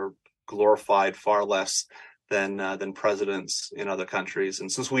are glorified far less than presidents in other countries.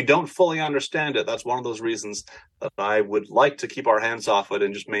 And since we don't fully understand it, that's one of those reasons that I would like to keep our hands off it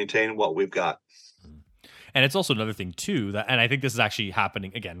and just maintain what we've got. And it's also another thing too and I think this is actually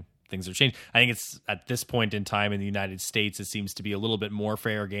happening again. things are changed. I think it's at this point in time in the United States, it seems to be a little bit more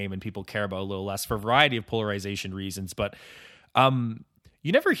fair game and people care about a little less for a variety of polarization reasons. But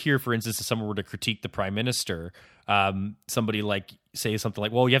you never hear, for instance, if someone were to critique the prime minister, somebody like say something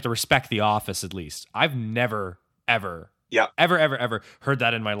like, well, you have to respect the office at least. I've never, ever ever heard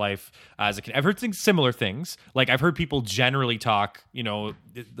that in my life as a kid. I've heard similar things. Like I've heard people generally talk,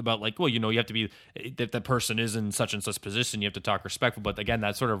 about like, well, you have to be, if the person is in such and such position, you have to talk respectful. But again,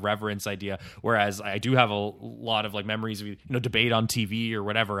 that sort of reverence idea. Whereas I do have a lot of like memories of, debate on TV or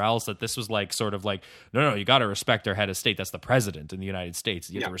whatever else, that this was like sort of like, no, you got to respect their head of state. That's the president in the United States.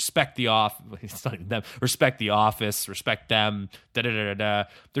 You have to respect the it's not even them. Respect the office, respect them. There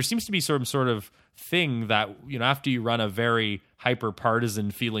seems to be some sort of thing that after you run a very hyper partisan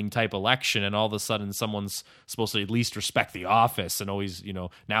feeling type election and all of a sudden someone's supposed to at least respect the office and always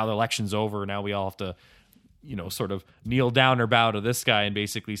now the election's over, now we all have to sort of kneel down or bow to this guy and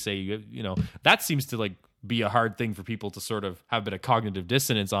basically say that seems to like be a hard thing for people to sort of have a bit of cognitive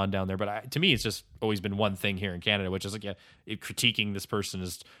dissonance on down there. But to me, it's just always been one thing here in Canada, which is like critiquing this person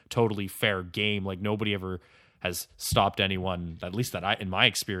is totally fair game. Like nobody ever has stopped anyone, at least that in my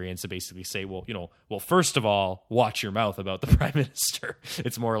experience, to basically say, well, first of all, watch your mouth about the prime minister.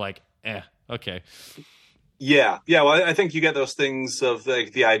 It's more like, okay. Yeah. Well, I think you get those things of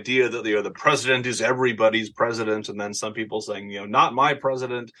the idea that the president is everybody's president, and then some people saying, not my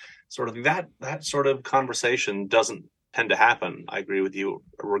president, sort of that sort of conversation doesn't tend to happen. I agree with you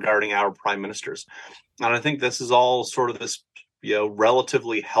regarding our prime ministers, and I think this is all sort of this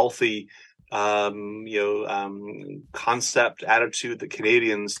relatively healthy concept attitude that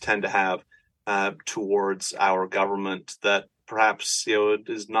Canadians tend to have towards our government that perhaps it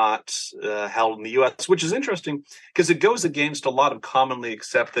is not held in the U.S., which is interesting because it goes against a lot of commonly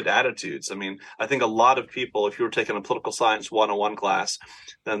accepted attitudes. I mean, I think a lot of people, if you were taking a political science 101 class,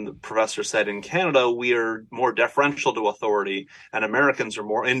 then the professor said in Canada we are more deferential to authority and Americans are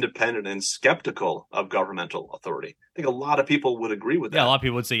more independent and skeptical of governmental authority. I think a lot of people would agree with that. Yeah, a lot of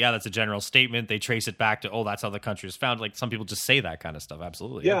people would say, yeah, that's a general statement. They trace it back to, that's how the country was founded. Like some people just say that kind of stuff.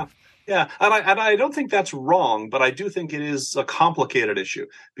 Absolutely. Yeah, and I don't think that's wrong, but I do think it is a complicated issue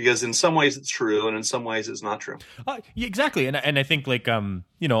because in some ways it's true and in some ways it's not true. Yeah, exactly, and I think like I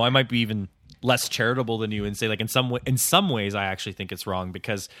might be even less charitable than you and say like in some ways I actually think it's wrong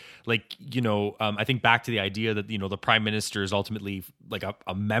because like I think back to the idea that the prime minister is ultimately like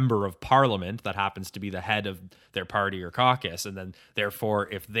a member of parliament that happens to be the head of their party or caucus, and then therefore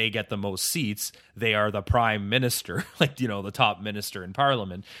if they get the most seats they are the prime minister, like the top minister in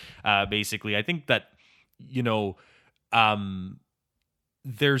parliament. Basically I think that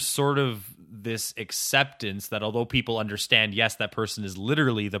there's sort of this acceptance that although people understand, yes, that person is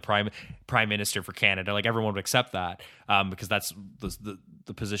literally the prime minister for Canada, like everyone would accept that because that's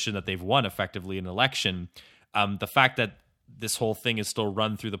the position that they've won effectively in an election. The fact that this whole thing is still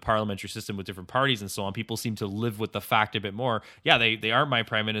run through the parliamentary system with different parties and so on, people seem to live with the fact a bit more. Yeah, they aren't my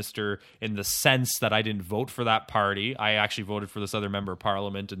prime minister in the sense that I didn't vote for that party. I actually voted for this other member of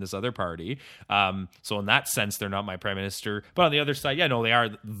parliament in this other party. So in that sense, they're not my prime minister. But on the other side, they are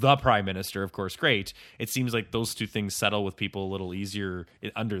the prime minister, of course, great. It seems like those two things settle with people a little easier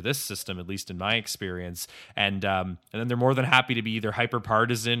under this system, at least in my experience. And then they're more than happy to be either hyper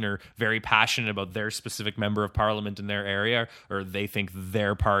partisan or very passionate about their specific member of parliament in their area, or they think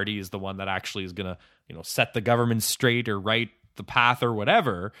their party is the one that actually is going to, set the government straight or right the path or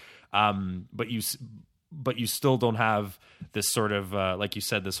whatever. But you still don't have this sort of, like you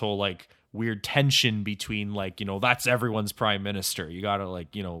said, this whole like weird tension between like, that's everyone's prime minister. You got to like,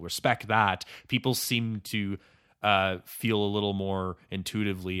 respect that. People seem to feel a little more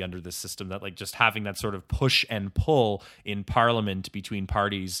intuitively under this system that like just having that sort of push and pull in parliament between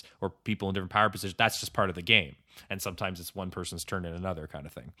parties or people in different power positions, that's just part of the game. And sometimes it's one person's turn and another kind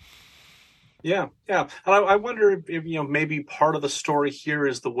of thing. Yeah. And I wonder if maybe part of the story here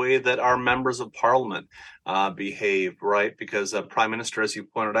is the way that our members of parliament behave, right? Because a prime minister, as you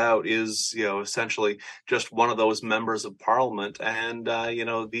pointed out, is, essentially just one of those members of parliament. And,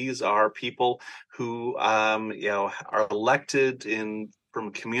 these are people who, are elected from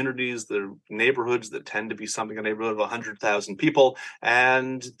communities, the neighborhoods that tend to be something a neighborhood of 100,000 people,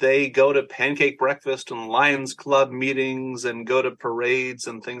 and they go to pancake breakfast and Lions Club meetings and go to parades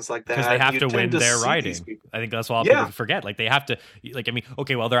and things like that. Because they have to win their riding. I think that's what people forget. Like they have to, like, I mean,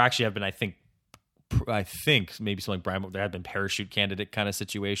 okay, well, there actually have been, I think maybe something like Brian, there have been parachute candidate kind of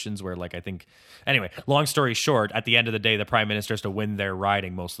situations where like, I think, anyway, long story short, at the end of the day, the prime minister has to win their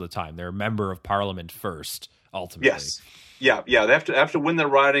riding most of the time. They're a member of parliament first, ultimately. Yes. Yeah, they have to win their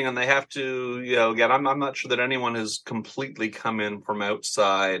riding, and they have to, again, I'm not sure that anyone has completely come in from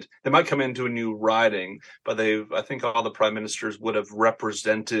outside. They might come into a new riding, but I think all the prime ministers would have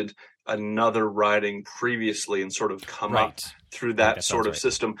represented another riding previously and sort of come up Right. through I think that that sort sounds of right.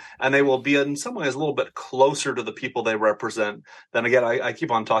 system, and they will be in some ways a little bit closer to the people they represent. Then again, I keep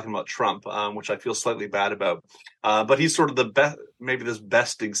on talking about Trump, which I feel slightly bad about, but he's sort of the best, maybe this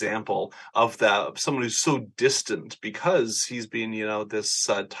best example of that, someone who's so distant because he's been, this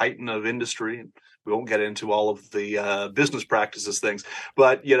titan of industry. We won't get into all of the business practices things,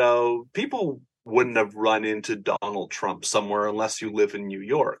 but people wouldn't have run into Donald Trump somewhere unless you live in New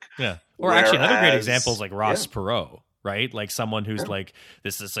York. Yeah. Or actually, another great example is Whereas, like yeah, Ross Perot, right? Like someone who's yeah, like,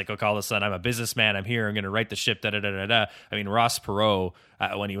 this is like, all of a sudden, I'm a businessman. I'm here. I'm going to right the ship. Da da da da da. I mean, Ross Perot,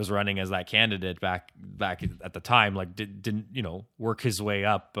 when he was running as that candidate back at the time, like didn't work his way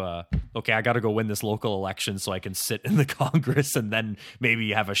up. Okay, I got to go win this local election so I can sit in the Congress and then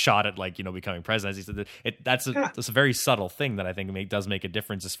maybe have a shot at becoming president. As he said, that's yeah. a very subtle thing that I think does make a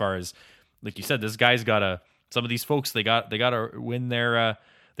difference as far as, like you said, this guy's got to. Some of these folks, they got to win their.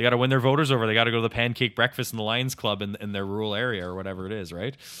 They got to win their voters over. They got to go to the pancake breakfast in the Lions Club in their rural area or whatever it is,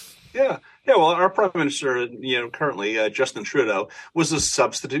 right? Yeah, yeah. Well, our prime minister, currently Justin Trudeau, was a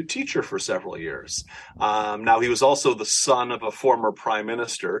substitute teacher for several years. Now he was also the son of a former prime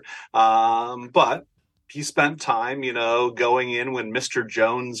minister, but he spent time, going in when Mr.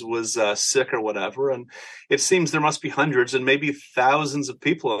 Jones was sick or whatever. And it seems there must be hundreds and maybe thousands of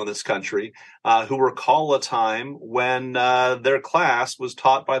people in this country who recall a time when their class was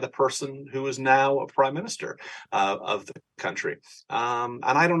taught by the person who is now a prime minister of the country. And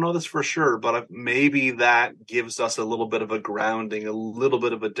I don't know this for sure, but maybe that gives us a little bit of a grounding, a little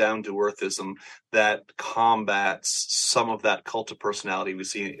bit of a down to earthism that combats some of that cult of personality we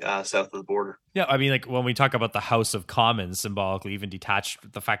see south of the border. Yeah, I mean, like when we talk about the House of Commons, symbolically, even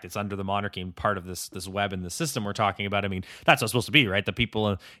detached the fact it's under the monarchy and part of this web and the system we're talking about. I mean, that's what's supposed to be, right? The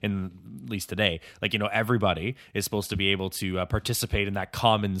people in at least today, everybody is supposed to be able to participate in that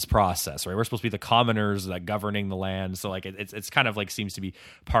commons process, right? We're supposed to be the commoners that governing the land. So it's kind of like seems to be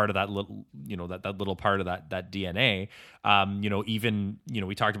part of that little, that little part of that DNA. Even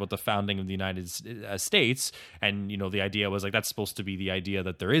we talked about the founding of the United States, and the idea was like that's supposed to be the idea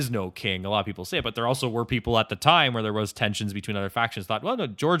that there is no king. A lot of people say it, but there also were people at the time where there was tensions between other factions thought, well, no,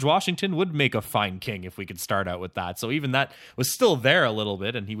 George Washington would make a fine king if we could start out with that. So even that was still there a little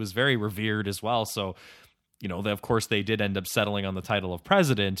bit, and he was very revered as well. So of course they did end up settling on the title of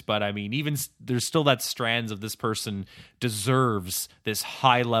president, but I mean, even there's still that strands of this person deserves this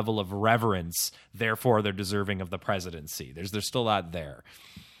high level of reverence, therefore they're deserving of the presidency. There's still that there.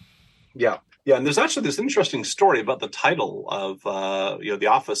 Yeah. Yeah, and there's actually this interesting story about the title of the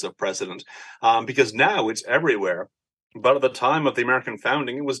office of president, because now it's everywhere. But at the time of the American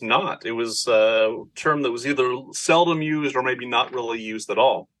founding, it was not. It was a term that was either seldom used or maybe not really used at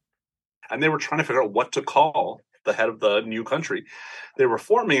all. And they were trying to figure out what to call the head of the new country they were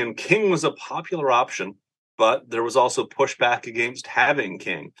forming, and king was a popular option, but there was also pushback against having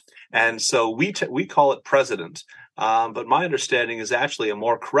king, and so we call it president. But my understanding is actually a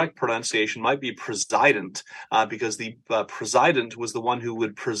more correct pronunciation might be president, because the president was the one who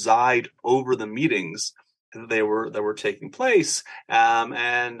would preside over the meetings that were taking place,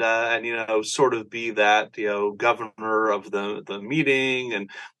 and sort of be that governor of the meeting, and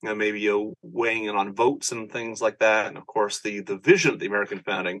maybe weighing in on votes and things like that. And of course, the vision of the American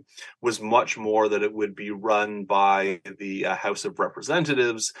founding was much more that it would be run by the House of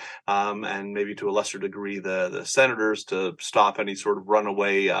Representatives, and maybe to a lesser degree the senators, to stop any sort of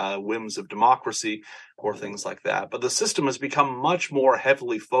runaway whims of democracy or things like that. But the system has become much more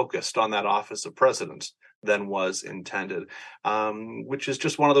heavily focused on that office of president than was intended, which is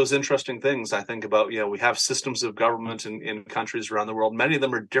just one of those interesting things I think about. We have systems of government in countries around the world. Many of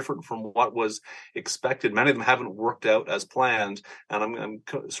them are different from what was expected. Many of them haven't worked out as planned. And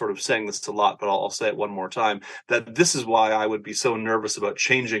I'm sort of saying this a lot, but I'll say it one more time, that this is why I would be so nervous about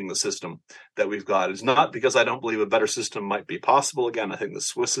changing the system that we've got. It's not because I don't believe a better system might be possible. Again, I think the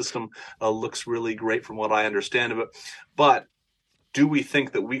Swiss system looks really great from what I understand of it. But do we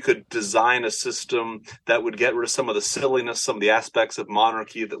think that we could design a system that would get rid of some of the silliness, some of the aspects of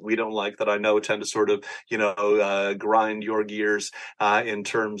monarchy that we don't like, that I know tend to sort of, grind your gears in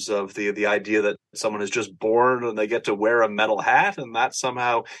terms of the idea that someone is just born and they get to wear a metal hat, and that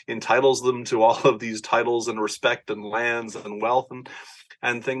somehow entitles them to all of these titles and respect and lands and wealth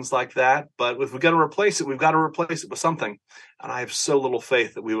and things like that. But if we've got to replace it, we've got to replace it with something. And I have so little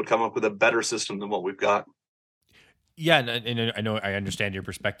faith that we would come up with a better system than what we've got. Yeah, and I know I understand your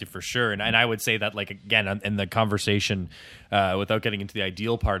perspective for sure, and I would say that, like, again, in the conversation, without getting into the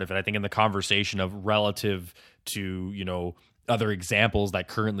ideal part of it, I think in the conversation of relative to, you know, other examples that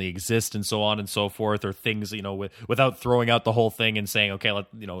currently exist and so on and so forth, or things, you know, without throwing out the whole thing and saying, okay,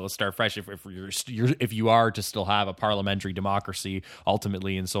 let's start fresh. If you are to still have a parliamentary democracy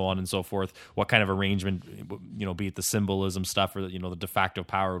ultimately and so on and so forth, what kind of arrangement, you know, be it the symbolism stuff or, you know, the de facto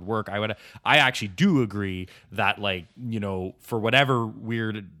power would work. I actually do agree that, like, you know, for whatever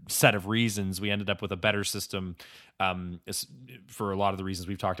weird set of reasons, we ended up with a better system, for a lot of the reasons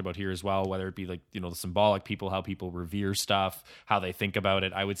we've talked about here as well, whether it be, like, you know, the symbolic people, how people revere stuff, how they think about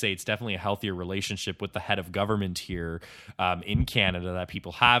it. I would say it's definitely a healthier relationship with the head of government here, in Canada, that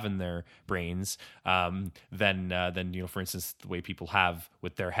people have in their brains, than you know, for instance, the way people have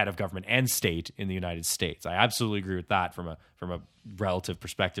with their head of government and state in the United States. I absolutely agree with that from a relative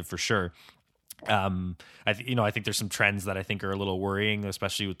perspective, for sure. I think there's some trends that I think are a little worrying,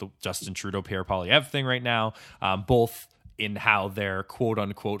 especially with the Justin Trudeau Pierre Poilievre thing right now, both in how their quote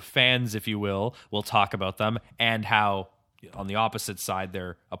unquote fans, if you will talk about them, and how on the opposite side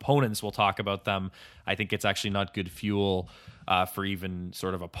their opponents will talk about them. I think it's actually not good fuel for even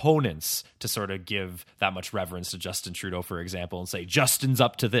sort of opponents to sort of give that much reverence to Justin Trudeau, for example, and say Justin's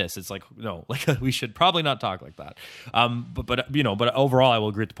up to this. It's like, no, like, we should probably not talk like that. But overall, I will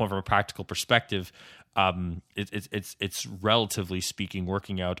agree with the point from a practical perspective. It's relatively speaking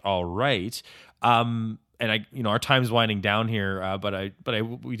working out all right. And our time's winding down here, but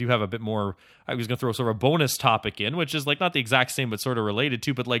we do have a bit more. I was going to throw sort of a bonus topic in, which is, like, not the exact same, but sort of related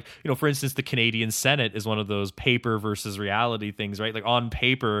to. But, like, you know, for instance, the Canadian Senate is one of those paper versus reality things, right? Like, on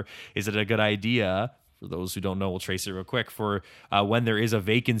paper, is it a good idea? For those who don't know, we'll trace it real quick. For when there is a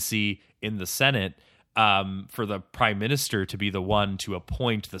vacancy in the Senate, for the prime minister to be the one to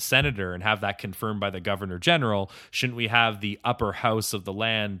appoint the senator and have that confirmed by the governor general, shouldn't we have the upper house of the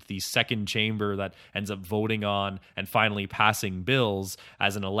land, the second chamber that ends up voting on and finally passing bills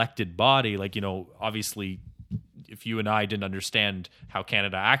as an elected body? Like, you know, obviously, if you and I didn't understand how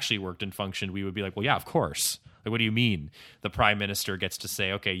Canada actually worked and functioned, we would be like, well, yeah, of course. Like, what do you mean the prime minister gets to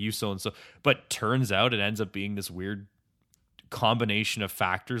say, okay, you so-and-so? But turns out it ends up being this weird combination of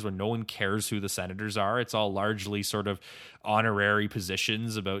factors where no one cares who the senators are. It's all largely sort of honorary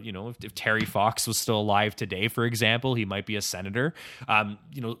positions about, you know, if Terry Fox was still alive today, for example, he might be a senator.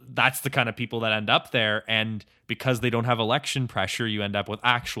 You know, that's the kind of people that end up there. And because they don't have election pressure, you end up with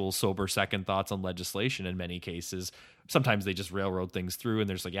actual sober second thoughts on legislation in many cases. Sometimes they just railroad things through and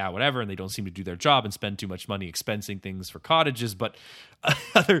there's like, yeah, whatever. And they don't seem to do their job and spend too much money expensing things for cottages. But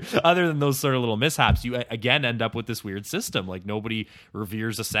other than those sort of little mishaps, you again end up with this weird system. Like, nobody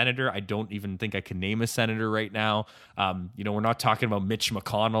reveres a senator. I don't even think I can name a senator right now. You know, we're not talking about Mitch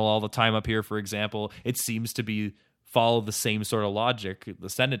McConnell all the time up here, for example. It seems to be follow the same sort of logic. The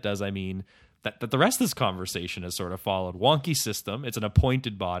Senate does, I mean, that the rest of this conversation has sort of followed. Wonky system. It's an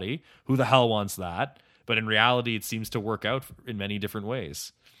appointed body. Who the hell wants that? But in reality, it seems to work out in many different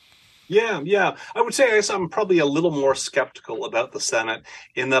ways. Yeah. I would say, I guess, I'm probably a little more skeptical about the Senate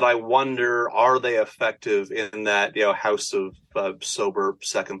in that I wonder, are they effective in that, you know, house of sober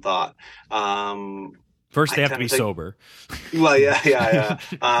second thought? First, they have to be sober. Well, yeah.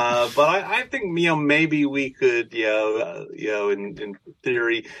 But I think, you know, maybe we could, in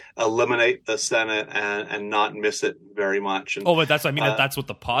theory, eliminate the Senate and not miss it very much. And, but that's, I mean, that's what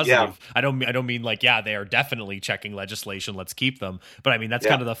the positive. Yeah. I don't mean like, yeah, they are definitely checking legislation, let's keep them. But I mean, that's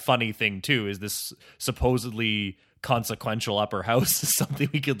kind of the funny thing too, is this supposedly consequential upper house is something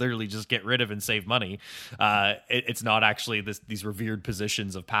we could literally just get rid of and save money. It's not actually these revered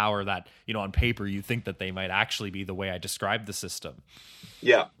positions of power that, you know, on paper you think that they might actually be the way I described the system.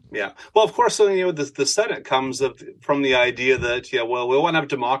 Yeah. Well, of course, you know, the Senate comes from the idea that, we want to have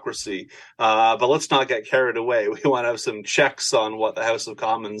democracy, but let's not get carried away. We want to have some checks on what the House of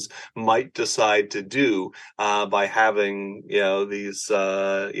Commons might decide to do by having, these,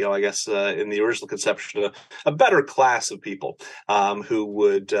 I guess, in the original conception, a better class of people who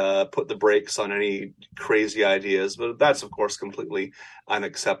would put the brakes on any crazy ideas. But that's, of course, completely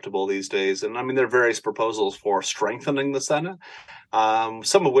unacceptable these days. And I mean, there are various proposals for strengthening the Senate.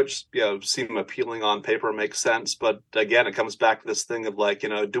 Some of which, seem appealing on paper, make sense. But again, it comes back to this thing of like,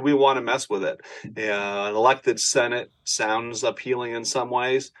 do we want to mess with it? An elected Senate sounds appealing in some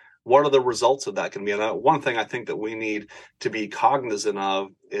ways. What are the results of that going to be? And one thing I think that we need to be cognizant of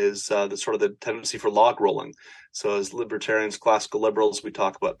is the tendency for log rolling. So as libertarians, classical liberals, we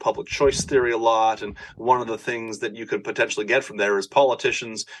talk about public choice theory a lot. And one of the things that you could potentially get from there is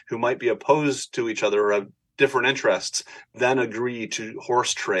politicians who might be opposed to each other or have different interests then agree to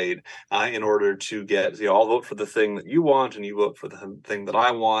horse trade in order to get, I'll vote for the thing that you want and you vote for the thing that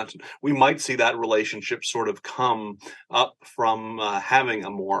I want. We might see that relationship sort of come up from having a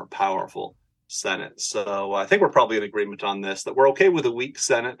more powerful Senate. So I think we're probably in agreement on this, that we're okay with a weak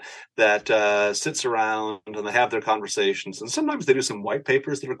Senate that sits around and they have their conversations. And sometimes they do some white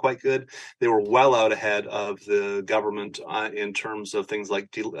papers that are quite good. They were well out ahead of the government in terms of things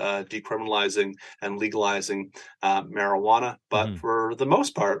like decriminalizing and legalizing marijuana. But for the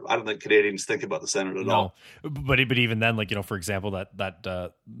most part, I don't think Canadians think about the Senate at all. But even then, like, for example, that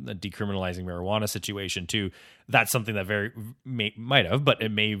decriminalizing marijuana situation too, that's something that might have, but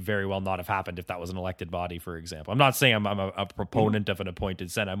it may very well not have happened if that was an elected body, for example. I'm not saying I'm a proponent of an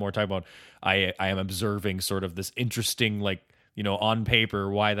appointed Senate. I'm more talking about I am observing sort of this interesting, like, on paper,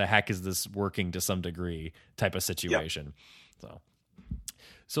 why the heck is this working to some degree type of situation. Yep.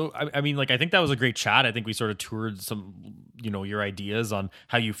 So I mean, like, I think that was a great chat. I think we sort of toured some, your ideas on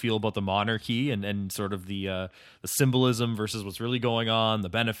how you feel about the monarchy and sort of the symbolism versus what's really going on, the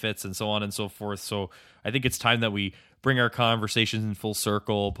benefits, and so on and so forth. So I think it's time that we bring our conversations in full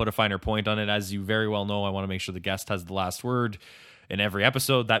circle, put a finer point on it. As you very well know, I want to make sure the guest has the last word in every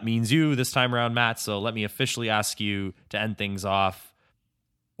episode. That means you this time around, Matt. So let me officially ask you to end things off.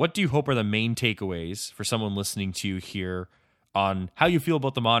 What do you hope are the main takeaways for someone listening to you here on how you feel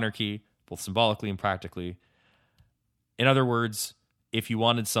about the monarchy, both symbolically and practically? In other words, if you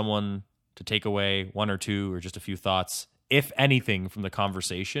wanted someone to take away one or two or just a few thoughts, if anything, from the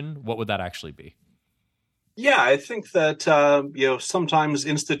conversation, what would that actually be? Yeah, I think that, sometimes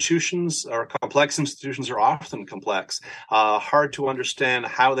institutions or complex institutions are often complex, hard to understand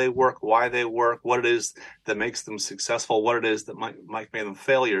how they work, why they work, what it is that makes them successful, what it is that might make them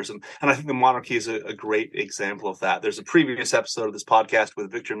failures. And I think the monarchy is a great example of that. There's a previous episode of this podcast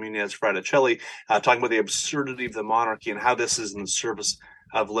with Victor Munez Fraticelli talking about the absurdity of the monarchy and how this is in the service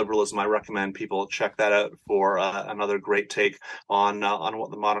of liberalism. I recommend people check that out for another great take on what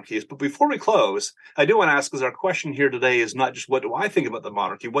the monarchy is. But before we close, I do want to ask, because our question here today is not just what do I think about the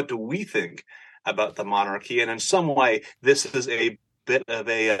monarchy, what do we think about the monarchy? And in some way, this is a bit of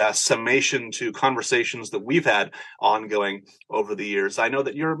a summation to conversations that we've had ongoing over the years. I know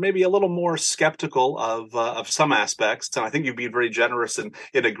that you're maybe a little more skeptical of some aspects, and I think you've been very generous in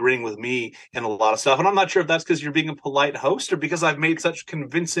agreeing with me in a lot of stuff. And I'm not sure if that's because you're being a polite host or because I've made such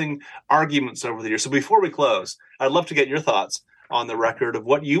convincing arguments over the years. So before we close, I'd love to get your thoughts on the record of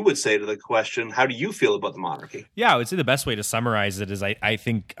what you would say to the question, how do you feel about the monarchy? Yeah, I would say the best way to summarize it is I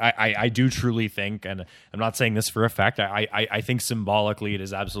think I do truly think, and I'm not saying this for effect, I think symbolically it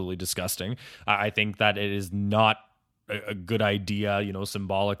is absolutely disgusting. I think that it is not a good idea,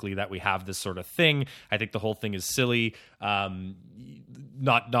 symbolically, that we have this sort of thing. I think the whole thing is silly, not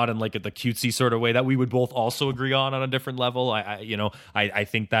in like the cutesy sort of way that we would both also agree on a different level. I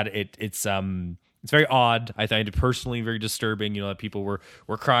think that it's very odd. I find it personally very disturbing, that people were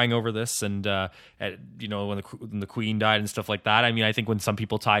crying over this, and when the Queen died and stuff like that. I mean, I think when some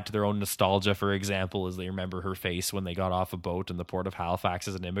people tie it to their own nostalgia, for example, as they remember her face when they got off a boat in the port of Halifax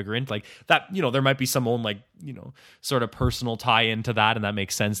as an immigrant, like that, there might be some own sort of personal tie into that, and that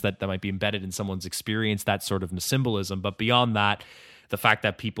makes sense that might be embedded in someone's experience, that sort of symbolism. But beyond that, the fact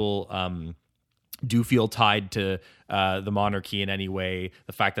that people do feel tied to the monarchy in any way,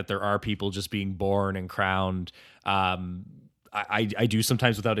 the fact that there are people just being born and crowned, I do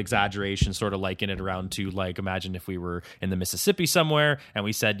sometimes, without exaggeration, sort of liken it around to, like, imagine if we were in the Mississippi somewhere and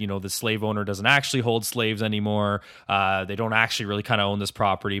we said, the slave owner doesn't actually hold slaves anymore. They don't actually really kind of own this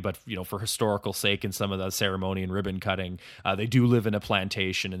property, but, for historical sake and some of the ceremony and ribbon cutting, they do live in a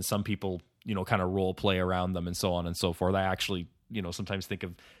plantation, and some people, kind of role play around them and so on and so forth. I actually, sometimes think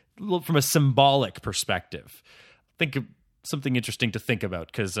of, from a symbolic perspective, think of something interesting to think about,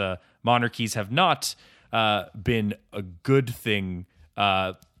 because monarchies have not been a good thing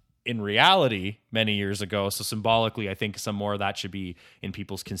in reality many years ago. So symbolically, I think some more of that should be in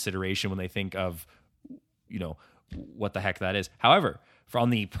people's consideration when they think of, what the heck that is. However, on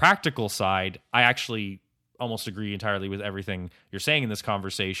the practical side, I actually almost agree entirely with everything you're saying in this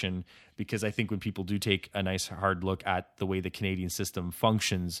conversation, because I think when people do take a nice hard look at the way the Canadian system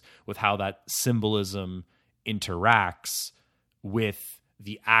functions, with how that symbolism interacts with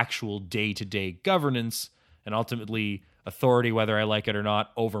the actual day-to-day governance and ultimately authority, whether I like it or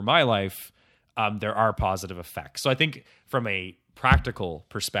not, over my life, there are positive effects. So I think from a practical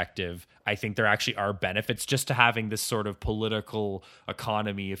perspective, I think there actually are benefits just to having this sort of political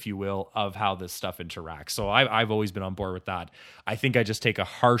economy, if you will, of how this stuff interacts. So I've always been on board with that. I think I just take a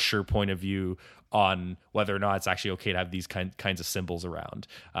harsher point of view on whether or not it's actually okay to have these kinds of symbols around.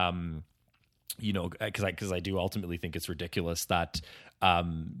 because I do ultimately think it's ridiculous that,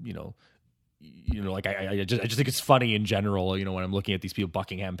 like I just think it's funny in general, when I'm looking at these people,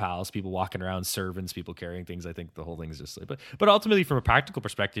 Buckingham Palace, people walking around, servants, people carrying things. I think the whole thing is just, but ultimately from a practical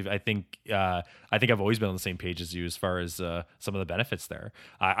perspective, I think I've always been on the same page as you as far as some of the benefits there.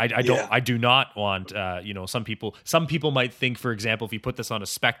 I do not want, some people might think, for example, if you put this on a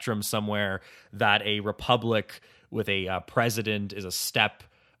spectrum somewhere, that a republic with a president is a step.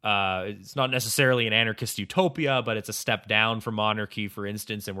 It's not necessarily an anarchist utopia, but it's a step down from monarchy, for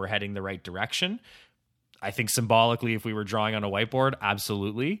instance, and we're heading the right direction. I think symbolically, if we were drawing on a whiteboard,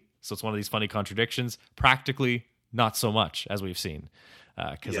 absolutely. So it's one of these funny contradictions. Practically, not so much, as we've seen.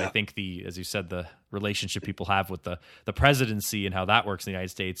 Because I think as you said, the relationship people have with the presidency and how that works in the United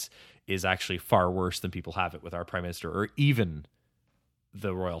States is actually far worse than people have it with our prime minister or even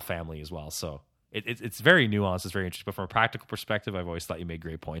the royal family as well. So it's very nuanced. It's very interesting. But from a practical perspective, I've always thought you made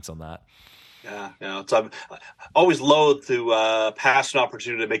great points on that. Yeah, I'm always loath to pass an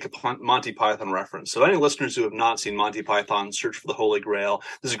opportunity to make a Monty Python reference. So any listeners who have not seen Monty Python, Search for the Holy Grail,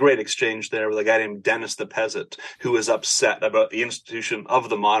 there's a great exchange there with a guy named Dennis the Peasant, who is upset about the institution of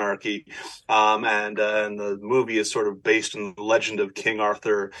the monarchy. And the movie is sort of based on the legend of King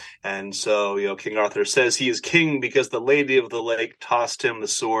Arthur. And so, King Arthur says he is king because the Lady of the Lake tossed him the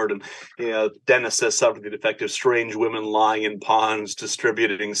sword. And, Dennis says something to the effect of strange women lying in ponds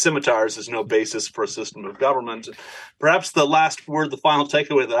distributing scimitars is no basis for a system of government. Perhaps the last word, the final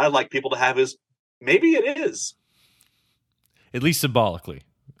takeaway that I'd like people to have is maybe it is. At least symbolically.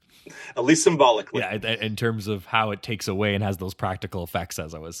 At least symbolically. Yeah, in terms of how it takes away and has those practical effects,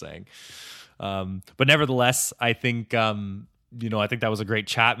 as I was saying. But nevertheless, I think I think that was a great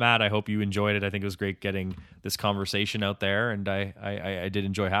chat, Matt. I hope you enjoyed it. I think it was great getting this conversation out there, and I did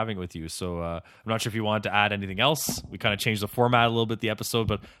enjoy having it with you. So I'm not sure if you wanted to add anything else. We kind of changed the format a little bit, the episode,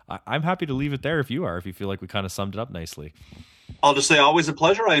 but I'm happy to leave it there if you feel like we kind of summed it up nicely. I'll just say always a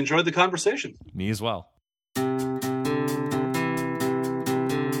pleasure. I enjoyed the conversation. Me as well.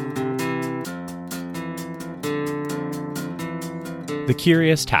 The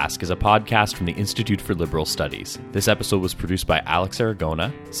Curious Task is a podcast from the Institute for Liberal Studies. This episode was produced by Alex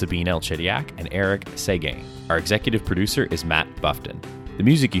Aragona, Sabine Elchidiak, and Eric Seguin. Our executive producer is Matt Bufton. The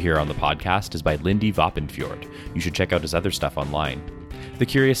music you hear on the podcast is by Lindy Voppenfjord. You should check out his other stuff online. The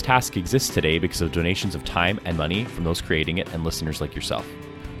Curious Task exists today because of donations of time and money from those creating it and listeners like yourself.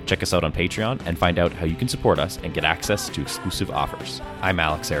 Check us out on Patreon and find out how you can support us and get access to exclusive offers. I'm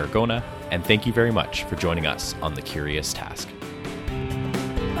Alex Aragona, and thank you very much for joining us on The Curious Task.